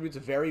defensive attributes,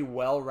 a very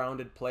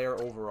well-rounded player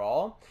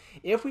overall.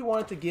 If we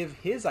wanted to give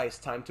his ice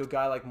time to a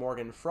guy like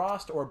Morgan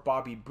Frost or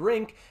Bobby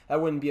Brink,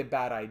 that wouldn't be a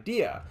bad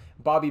idea.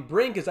 Bobby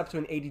Brink is up to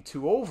an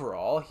 82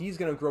 overall. He's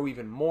going to grow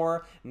even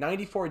more.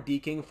 94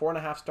 deking,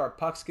 4.5 star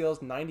puck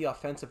skills, 90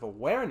 offensive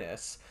awareness.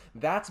 this,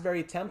 that's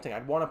very tempting.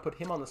 I'd want to put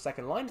him on the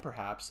second line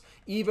perhaps.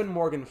 Even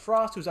Morgan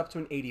Frost, who's up to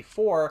an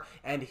 84,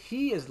 and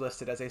he is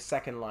listed as a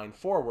second line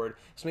forward,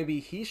 so maybe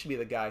he should be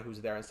the guy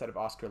who's there instead of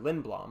Oscar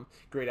Lindblom.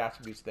 Great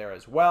attributes there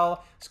as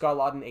well. Scott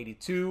Laughton,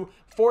 82.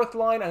 Fourth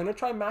line, I'm going to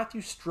try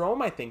Matthew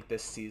Strome, I think,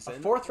 this season. A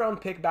fourth round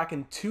pick back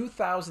in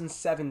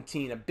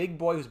 2017, a big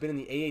boy who's been in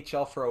the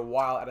AHL for a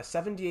while at a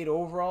 78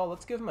 overall.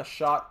 Let's give him a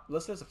shot.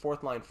 Listed as a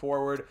fourth line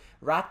forward.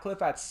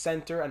 Ratcliffe at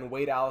center and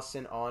Wade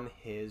Allison on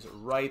his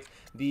right.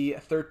 The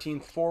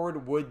 13th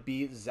forward would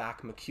be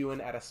Zach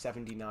McEwen at a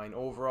 79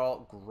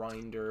 overall.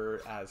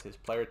 Grinder as his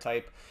player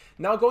type.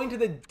 Now going to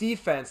the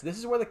defense, this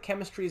is where the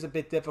chemistry is a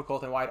bit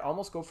difficult and why I'd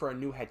almost go for a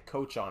new head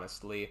coach,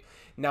 honestly.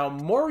 Now,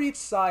 Moritz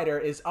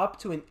Seider is up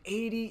to an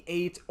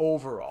 88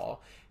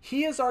 overall.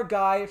 He is our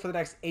guy for the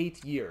next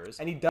 8 years,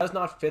 and he does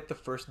not fit the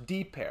first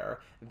D pair.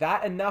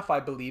 That enough, I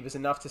believe, is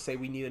enough to say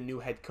we need a new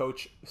head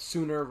coach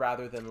sooner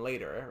rather than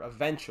later,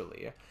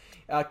 eventually.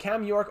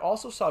 Cam York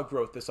also saw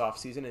growth this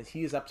offseason, and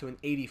he is up to an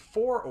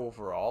 84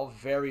 overall.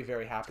 Very,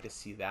 very happy to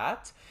see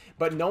that.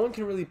 But no one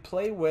can really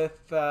play with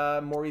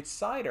Moritz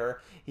Seider.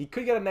 He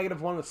could get a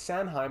 -1 with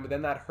Sanheim, but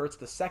then that hurts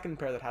the second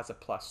pair that has a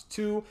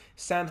 +2.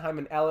 Sanheim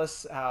and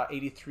Ellis,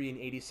 83 and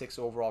 86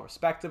 overall,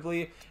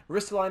 respectively.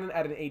 Ristolainen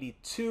at an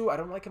 82. I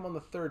don't like him on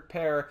the third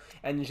pair.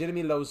 And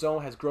Jeremy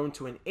Lauzon has grown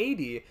to an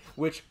 80,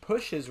 which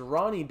pushes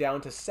Ronnie down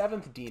to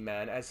 7th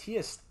D-man, as he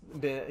is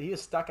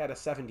stuck at a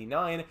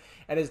 79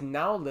 and is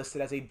now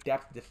listed as a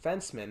depth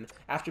defenseman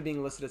after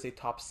being listed as a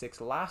top 6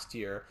 last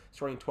year,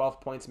 scoring 12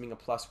 points and being a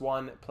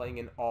 +1, playing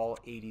in all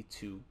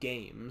 82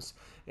 games.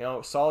 You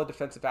know, solid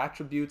defensive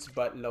attributes,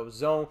 but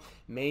Lauzon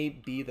may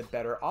be the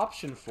better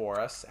option for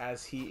us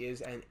as he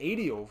is an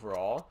 80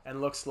 overall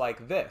and looks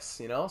like this,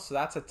 you know? So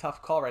that's a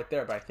tough call right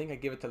there, but I think I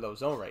give it to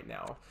Lauzon right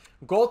now.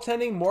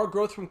 Goaltending, more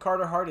growth from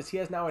Carter Hart as he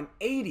has now an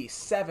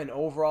 87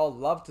 overall.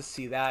 Love to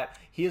see that.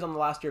 He is on the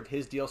last year of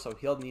his deal, so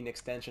he'll need an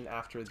extension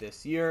after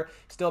this year.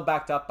 Still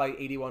backed up by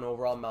 81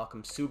 overall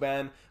Malcolm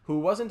Subban, who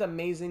wasn't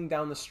amazing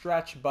down the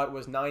stretch, but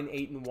was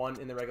 9-8-1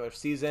 in the regular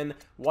season.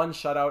 1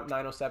 shutout,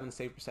 907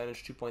 save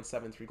percentage,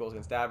 2.73 goals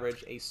against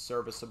average, a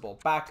serviceable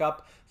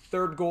backup.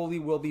 Third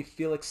goalie will be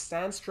Felix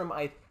Sandstrom,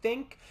 I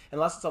think,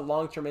 unless it's a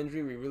long-term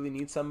injury, we really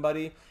need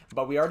somebody.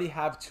 But we already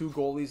have 2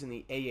 goalies in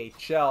the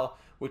AHL,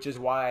 which is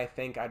why I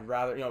think I'd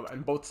rather, you know,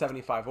 and both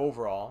 75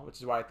 overall, which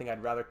is why I think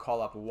I'd rather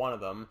call up one of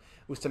them.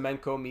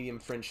 Ustamenko, medium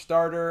fringe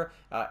starter.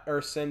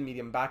 Urson,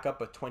 medium backup,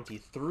 but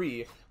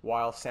 23,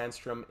 while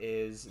Sandstrom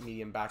is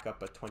medium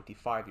backup, but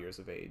 25 years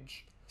of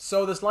age.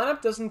 So this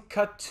lineup doesn't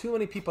cut too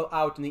many people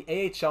out in the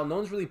AHL. No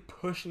one's really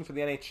pushing for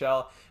the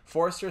NHL.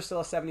 Forrester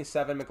still a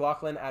 77,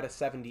 McLaughlin at a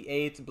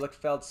 78,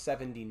 Blichfeld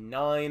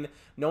 79.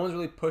 No one's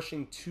really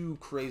pushing too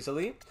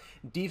crazily.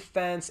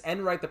 Defense,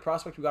 Enright, the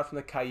prospect we got from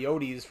the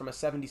Coyotes, from a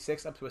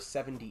 76 up to a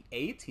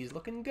 78. He's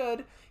looking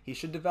good. He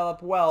should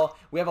develop well.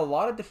 We have a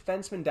lot of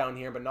defensemen down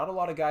here, but not a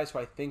lot of guys who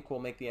I think will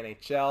make the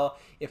NHL.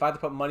 If I had to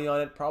put money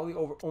on it, probably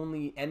over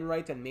only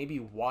Enright and maybe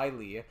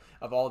Wiley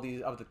of all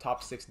these of the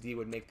top 6D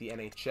would make the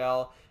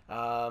NHL.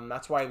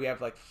 That's why we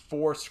have like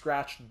 4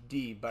 scratched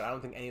D, but I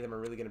don't think any of them are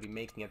really going to be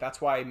making it.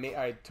 That's why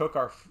I took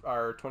our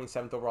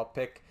 27th overall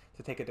pick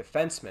to take a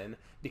defenseman,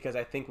 because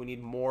I think we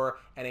need more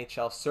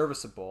NHL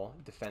serviceable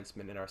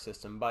defensemen in our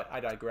system. But I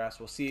digress.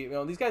 We'll see. You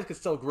know, these guys could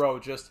still grow,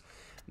 just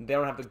they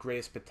don't have the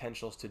greatest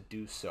potentials to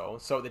do so.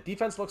 So the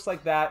defense looks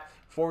like that.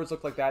 Forwards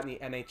look like that in the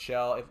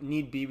NHL. If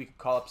need be, we could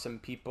call up some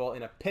people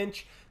in a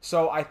pinch.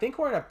 So I think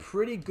we're in a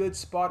pretty good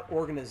spot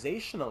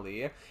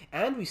organizationally,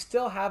 and we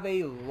still have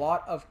a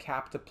lot of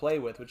cap to play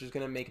with, which is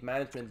going to make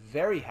management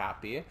very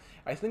happy.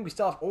 I think we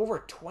still have over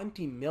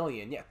 20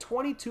 million. Yeah,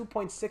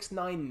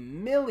 22.69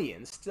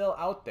 million still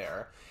out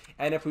there.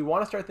 And if we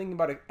want to start thinking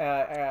about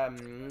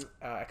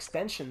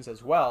extensions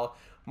as well,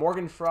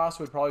 Morgan Frost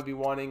would probably be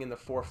wanting in the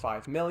 4 or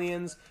 5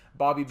 millions.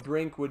 Bobby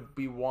Brink would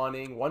be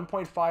wanting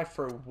 1.5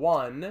 for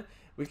 1.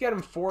 We could get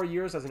him 4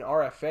 years as an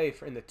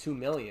RFA in the 2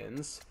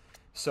 millions.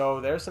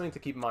 So there's something to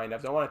keep in mind. I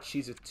don't want to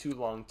cheese it too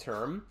long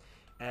term.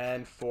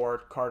 And for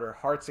Carter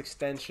Hart's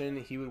extension,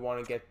 he would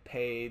want to get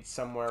paid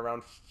somewhere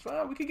around.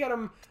 We could get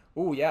him.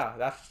 Oh yeah,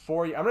 that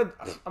 4 year. I'm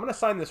gonna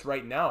sign this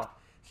right now.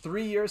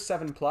 3 years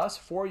 7+,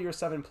 4 years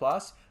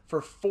 7+.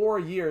 For 4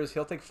 years,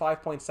 he'll take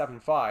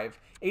 5.75.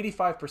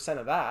 85%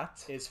 of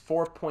that is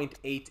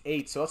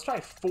 4.88. So let's try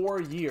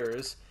 4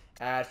 years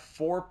at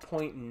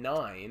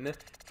 4.9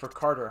 for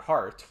Carter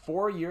Hart.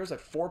 4 years at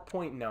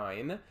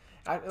 4.9.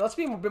 Let's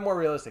be a bit more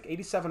realistic.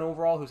 87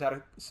 overall, who's had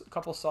a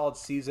couple solid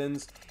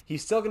seasons.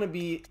 He's still going to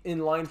be in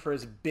line for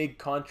his big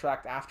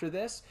contract after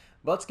this.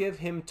 But let's give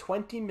him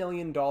 $20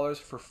 million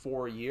for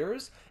 4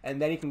 years,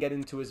 and then he can get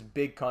into his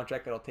big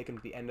contract that'll take him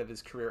to the end of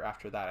his career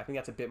after that. I think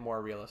that's a bit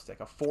more realistic.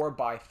 A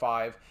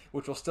 4x5,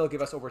 which will still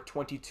give us over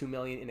 $22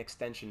 million in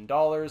extension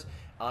dollars.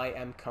 I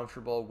am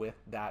comfortable with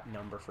that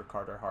number for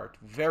Carter Hart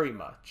very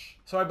much.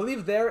 So I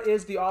believe there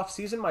is the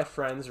off-season, my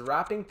friends.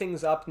 Wrapping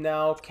things up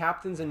now.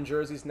 Captains and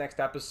jerseys next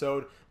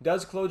episode.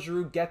 Does Claude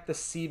Giroux get the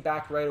C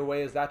back right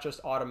away? Is that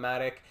just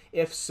automatic?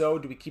 If so,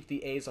 do we keep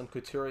the A's on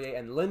Couturier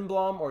and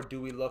Lindblom, or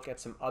do we look at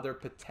some other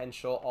other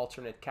potential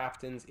alternate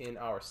captains in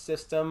our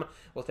system.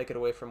 We'll take it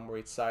away from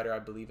Moritz Seider, I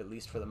believe, at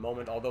least for the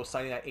moment, although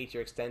signing that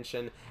 8-year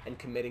extension and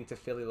committing to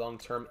Philly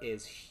long-term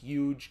is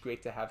huge.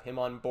 Great to have him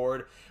on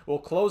board. We'll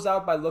close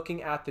out by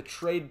looking at the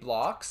trade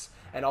blocks,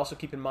 and also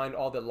keep in mind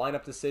all the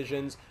lineup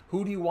decisions.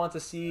 Who do you want to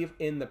see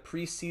in the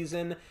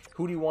preseason?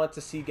 Who do you want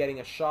to see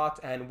getting a shot?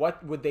 And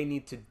what would they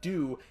need to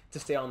do to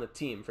stay on the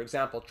team? For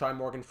example, try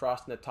Morgan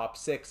Frost in the top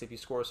 6. If he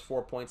scores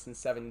 4 points in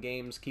 7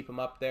 games, keep him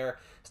up there.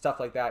 Stuff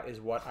like that is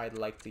what I'd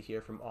like to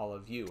hear from all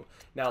of you.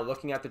 Now,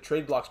 looking at the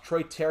trade blocks,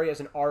 Troy Terry as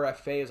an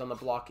RFA is on the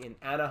block in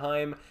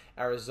Anaheim.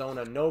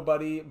 Arizona,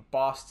 nobody.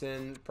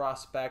 Boston,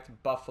 prospect.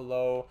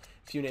 Buffalo,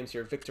 a few names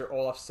here. Victor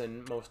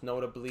Olofsson, most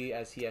notably,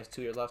 as he has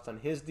 2 years left on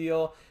his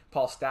deal.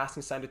 Paul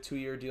Stastny signed a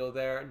 2-year deal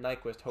there.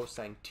 Nyquist,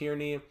 Ho-Sang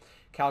Tierney.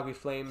 Calgary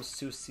Flames,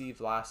 Susi,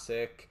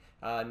 Vlasic.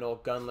 Noel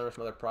Gunler,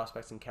 some other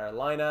prospects in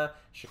Carolina.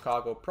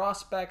 Chicago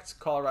prospects.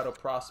 Colorado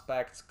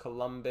prospects.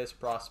 Columbus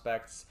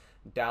prospects.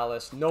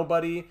 Dallas,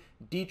 nobody.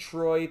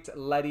 Detroit,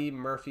 Leddy,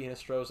 Murphy,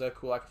 Hinostroza.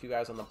 Cool, like a few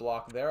guys on the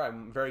block there.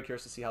 I'm very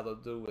curious to see how they'll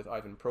do with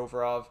Ivan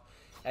Provorov.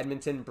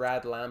 Edmonton,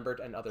 Brad Lambert,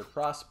 and other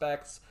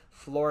prospects.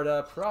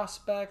 Florida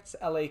prospects.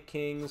 LA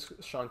Kings,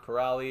 Sean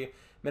Corrali.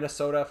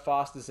 Minnesota,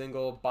 Foss,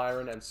 Dzingel,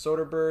 Byron, and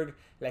Soderberg.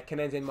 Les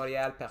Canadiens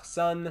Montréal,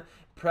 personne.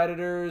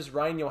 Predators,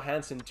 Ryan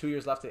Johansson, 2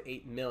 years left at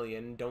 $8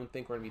 million. Don't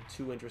think we're going to be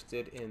too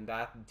interested in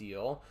that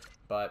deal,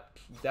 but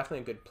definitely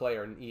a good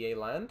player in EA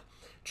land.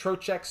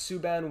 Trocheck,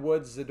 Subban,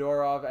 Woods,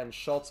 Zadorov, and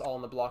Schultz all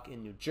on the block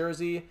in New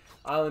Jersey.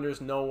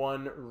 Islanders, no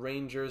one.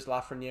 Rangers,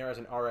 Lafreniere as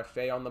an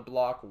RFA on the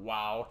block.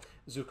 Wow.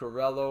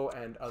 Zuccarello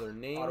and other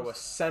names. Ottawa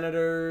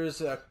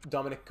Senators,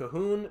 Dominic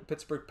Cahoon.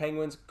 Pittsburgh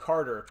Penguins,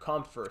 Carter,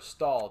 Comfer,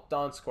 Stahl,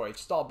 Donskoy.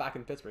 Stahl back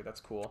in Pittsburgh,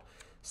 that's cool.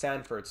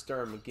 Sanford,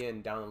 Sturm,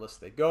 McGinn, down the list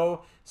they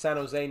go. San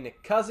Jose,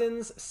 Nick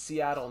Cousins.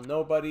 Seattle,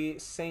 nobody.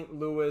 St.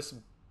 Louis,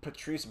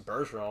 Patrice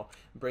Bergeron,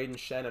 Braden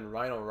Shen, and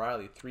Ryan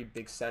O'Reilly, 3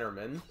 big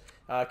centermen.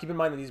 Keep in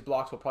mind that these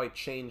blocks will probably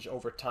change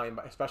over time,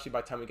 especially by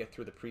the time we get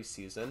through the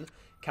preseason.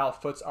 Cal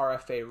Foots,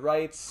 RFA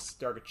rights,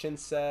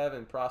 Dargachintsev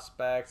and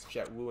prospects,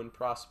 Jet Wu and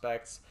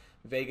prospects,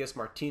 Vegas,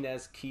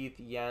 Martinez, Keith,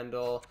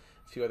 Yandel,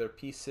 a few other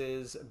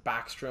pieces,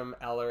 Backstrom,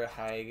 Eller,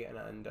 Haig,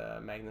 and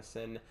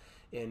Magnuson.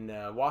 In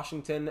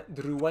Washington,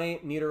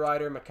 Drouin,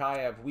 Niederreiter,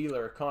 Mikheyev,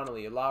 Wheeler,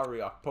 Connolly, Lowry,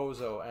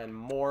 Okposo, and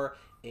more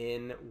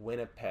in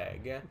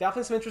Winnipeg.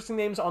 Definitely some interesting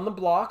names on the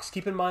blocks.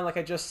 Keep in mind, like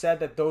I just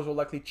said, that those will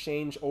likely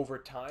change over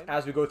time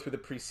as we go through the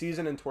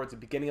preseason and towards the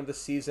beginning of the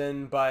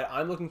season, but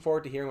I'm looking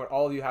forward to hearing what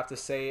all of you have to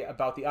say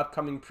about the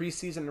upcoming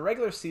preseason and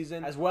regular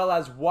season, as well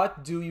as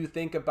what do you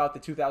think about the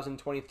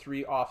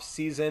 2023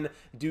 off-season.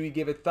 Do you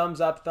give it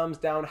thumbs up, thumbs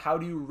down? How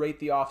do you rate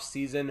the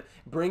off-season?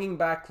 Bringing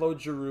back Claude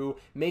Giroux,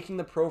 making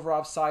the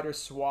Provorov-Seider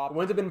swap. It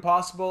wouldn't have been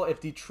possible if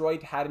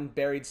Detroit hadn't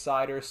buried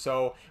Seider,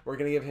 so we're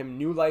going to give him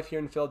new life here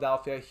in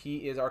Philadelphia.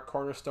 He is our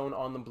cornerstone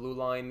on the blue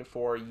line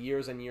for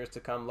years and years to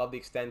come. Love the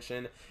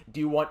extension. Do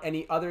you want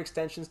any other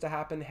extensions to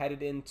happen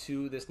headed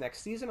into this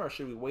next season, or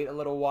should we wait a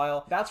little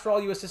while? That's for all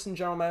you assistant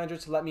general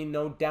managers to let me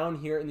know down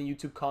here in the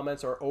YouTube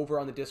comments or over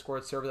on the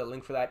Discord server. The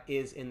link for that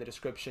is in the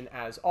description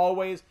as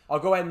always. I'll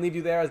go ahead and leave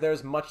you there as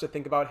there's much to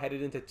think about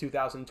headed into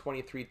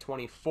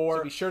 2023-24.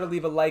 So be sure to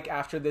leave a like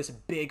after this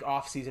big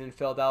offseason in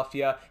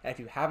Philadelphia. And if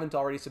you haven't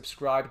already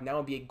subscribed, now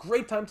would be a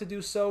great time to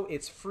do so.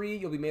 It's free.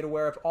 You'll be made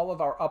aware of all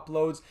of our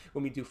uploads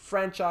when we do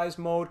franchise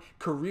mode,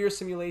 career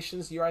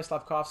simulations, Uri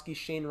Slavkovsky,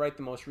 Shane Wright,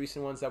 the most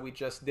recent ones that we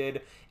just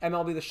did,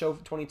 MLB The Show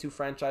 22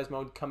 franchise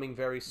mode coming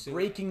very soon,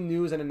 breaking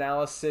news and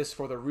analysis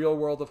for the real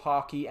world of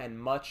hockey, and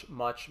much,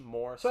 much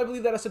more. So I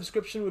believe that a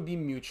subscription would be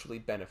mutually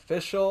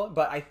beneficial,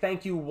 but I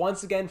thank you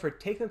once again for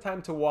taking the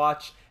time to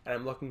watch, and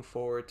I'm looking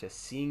forward to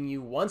seeing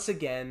you once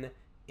again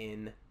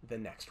in the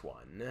next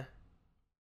one.